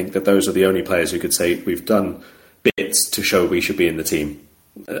fit, I think that those are the only players who could say we've done bits to show we should be in the team.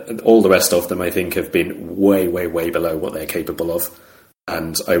 All the rest of them, I think, have been way, way, way below what they're capable of.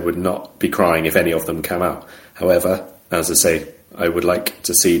 And I would not be crying if any of them came out. However, as I say, I would like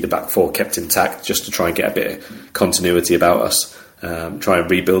to see the back four kept intact just to try and get a bit of continuity about us, try and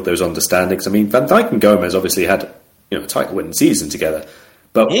rebuild those understandings. I mean, Van Dijk and Gomez obviously had a title-winning season together,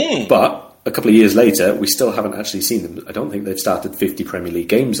 but a couple of years later, we still haven't actually seen them. I don't think they've started 50 Premier League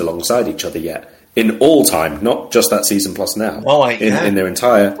games alongside each other yet. In all time, not just that season plus now. In their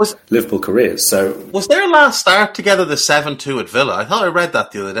entire Liverpool careers. So, was their last start together the 7-2 at Villa? I thought I read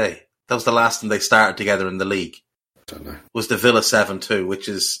that the other day. That was the last time they started together in the league. I don't know. Was the Villa 7-2, which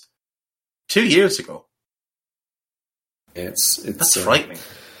is 2 years ago. That's frightening.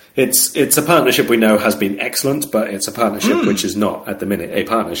 It's a partnership we know has been excellent, but it's a partnership which is not, at the minute, a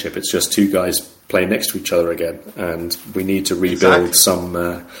partnership. It's just two guys playing next to each other again. And we need to rebuild some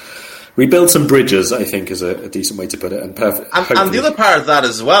bridges, I think, is a decent way to put it. And perfect. And the other part of that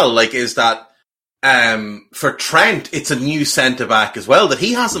as well, is that for Trent, it's a new centre-back as well that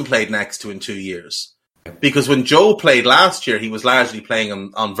he hasn't played next to in 2 years. Because when Joe played last year, he was largely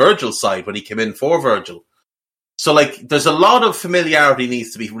playing on Virgil's side when he came in for Virgil. So, there's a lot of familiarity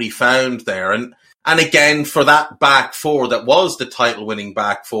needs to be refound there. And again, for that back four that was the title-winning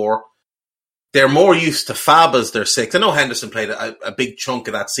back four, they're more used to Fab as their six. I know Henderson played a big chunk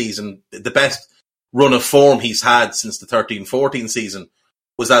of that season. The best run of form he's had since the 13-14 season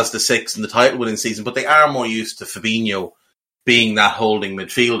was as the six in the title-winning season. But they are more used to Fabinho being that holding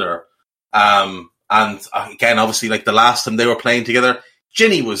midfielder. And again, obviously, the last time they were playing together,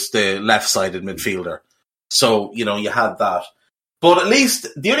 Ginny was the left-sided midfielder. So, you had that. But at least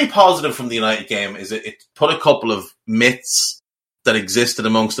the only positive from the United game is it put a couple of myths that existed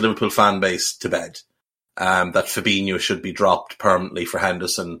amongst the Liverpool fan base to bed. That Fabinho should be dropped permanently for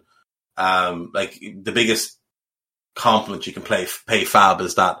Henderson. The biggest compliment you can pay Fab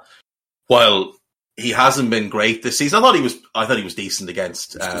is that while he hasn't been great this season, I thought he was decent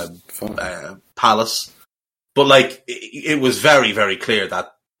against Palace. But it was very, very clear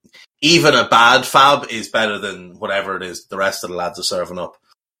that even a bad Fab is better than whatever it is the rest of the lads are serving up.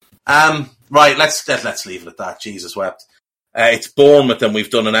 Right, let's leave it at that. Jesus wept. It's Bournemouth and we've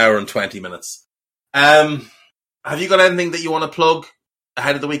done an hour and 20 minutes. Have you got anything that you want to plug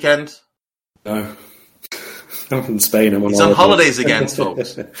ahead of the weekend? No. I'm in Spain. He's on holidays again,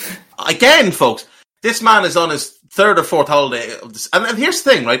 folks. Again, folks. This man is on his third or fourth holiday. And here's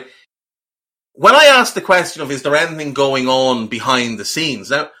the thing, right? When I asked the question of is there anything going on behind the scenes,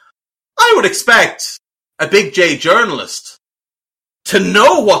 now, I would expect a big J journalist to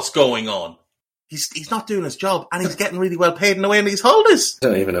know what's going on. He's not doing his job, and he's getting really well paid and away on these holidays. I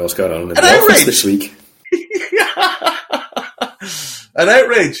don't even know what's going on in the office this week. An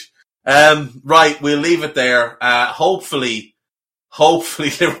outrage. Right, we'll leave it there. Hopefully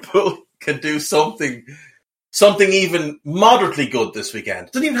Liverpool can do something even moderately good this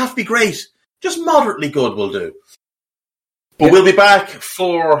weekend. Doesn't even have to be great. Just moderately good will do. But we'll be back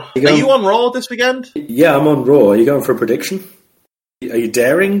for... Are you on Raw this weekend? Yeah, I'm on Raw. Are you going for a prediction? Are you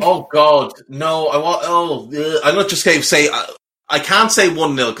daring? Oh, God. No, I'm not just going to say... I can't say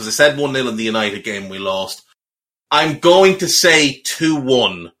 1-0 because I said 1-0 in the United game we lost. I'm going to say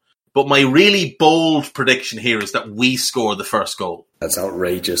 2-1. But my really bold prediction here is that we score the first goal. That's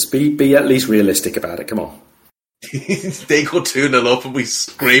outrageous. Be at least realistic about it. Come on. They go 2-0 up and we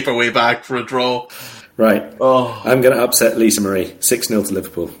scrape our way back for a draw. Right. Oh, I'm going to upset Lisa Marie. 6-0 to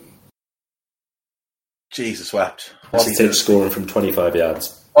Liverpool. Jesus wept. That's scoring from 25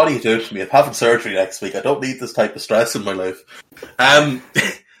 yards. What do you do to me? I'm having surgery next week. I don't need this type of stress in my life.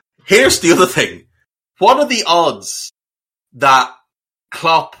 Here's the other thing. What are the odds that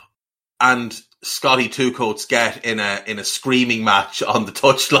Klopp and Scotty Two-Coats get in a screaming match on the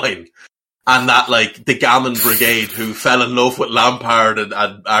touchline? And that, like, the Gammon Brigade who fell in love with Lampard and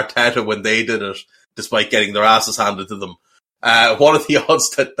Arteta when they did it, despite getting their asses handed to them. What are the odds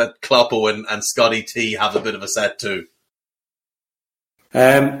that Kloppo and Scotty T have a bit of a set too?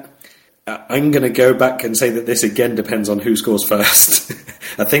 I'm going to go back and say that this again depends on who scores first.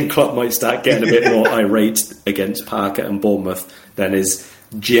 I think Klopp might start getting a bit more irate against Parker and Bournemouth than is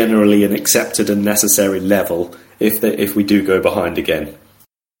generally an accepted and necessary level if we do go behind again.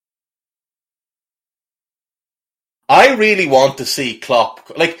 I really want to see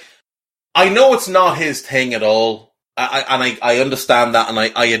Klopp. Like, I know it's not his thing at all, I understand that, and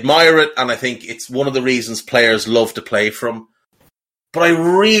I admire it, and I think it's one of the reasons players love to play for him. But I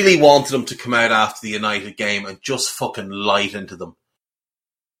really wanted him to come out after the United game and just fucking light into them.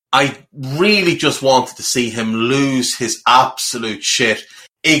 I really just wanted to see him lose his absolute shit,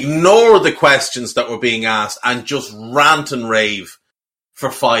 ignore the questions that were being asked, and just rant and rave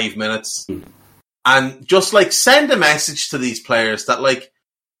for 5 minutes. And just, like, send a message to these players that, like,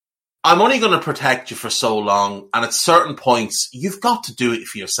 I'm only going to protect you for so long, and at certain points, you've got to do it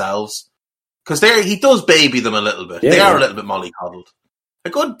for yourselves. Because he does baby them a little bit. Yeah, they are a little bit mollycoddled. A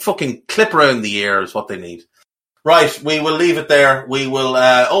good fucking clip around the ear is what they need. Right, we will leave it there. We will...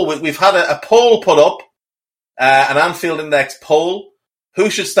 we've had a poll put up, an Anfield Index poll. Who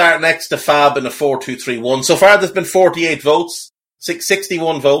should start next to Fab in a 4-2-3-1? So far, there's been 48 votes,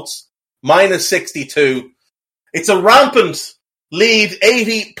 61 votes. Minus 62. It's a rampant lead,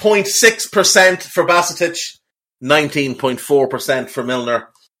 80.6% for Basetic, 19.4% for Milner.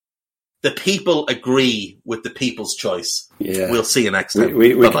 The people agree with the people's choice. Yeah. We'll see you next time.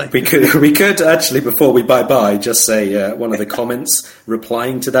 We could actually, before we bye-bye, just say one of the comments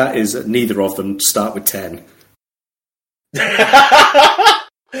replying to that is neither of them start with 10.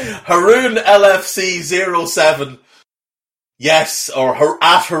 Haroon LFC 07. Yes, or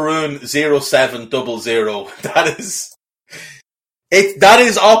at Haroon 0700. That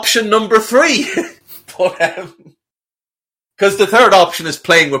is option number 3. But because the third option is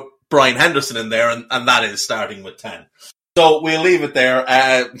playing with Brian Henderson in there, and that is starting with 10. So we'll leave it there.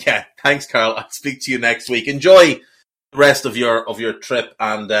 Thanks, Carl. I'll speak to you next week. Enjoy the rest of your trip,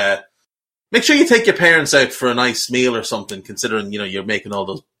 and make sure you take your parents out for a nice meal or something, considering you're making all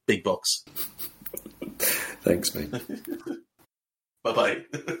those big bucks. Thanks, mate. Bye-bye.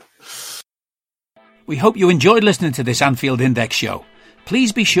 We hope you enjoyed listening to this Anfield Index show.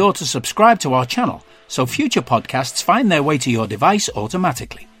 Please be sure to subscribe to our channel so future podcasts find their way to your device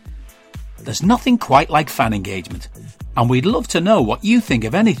automatically. There's nothing quite like fan engagement, and we'd love to know what you think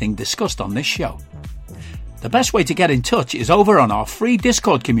of anything discussed on this show. The best way to get in touch is over on our free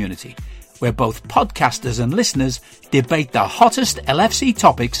Discord community, where both podcasters and listeners debate the hottest LFC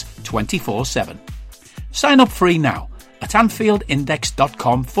topics 24/7. Sign up free now at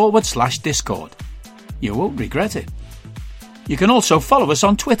AnfieldIndex.com/Discord. You won't regret it. You can also follow us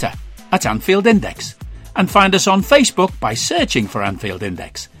on Twitter at Anfield Index and find us on Facebook by searching for Anfield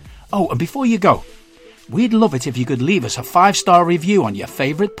Index. Oh, and before you go, We'd love it if you could leave us a 5-star review on your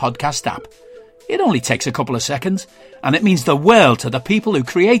favourite podcast app. It only takes a couple of seconds, and it means the world to the people who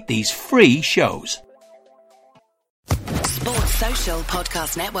create these free shows. Sports Social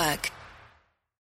Podcast Network.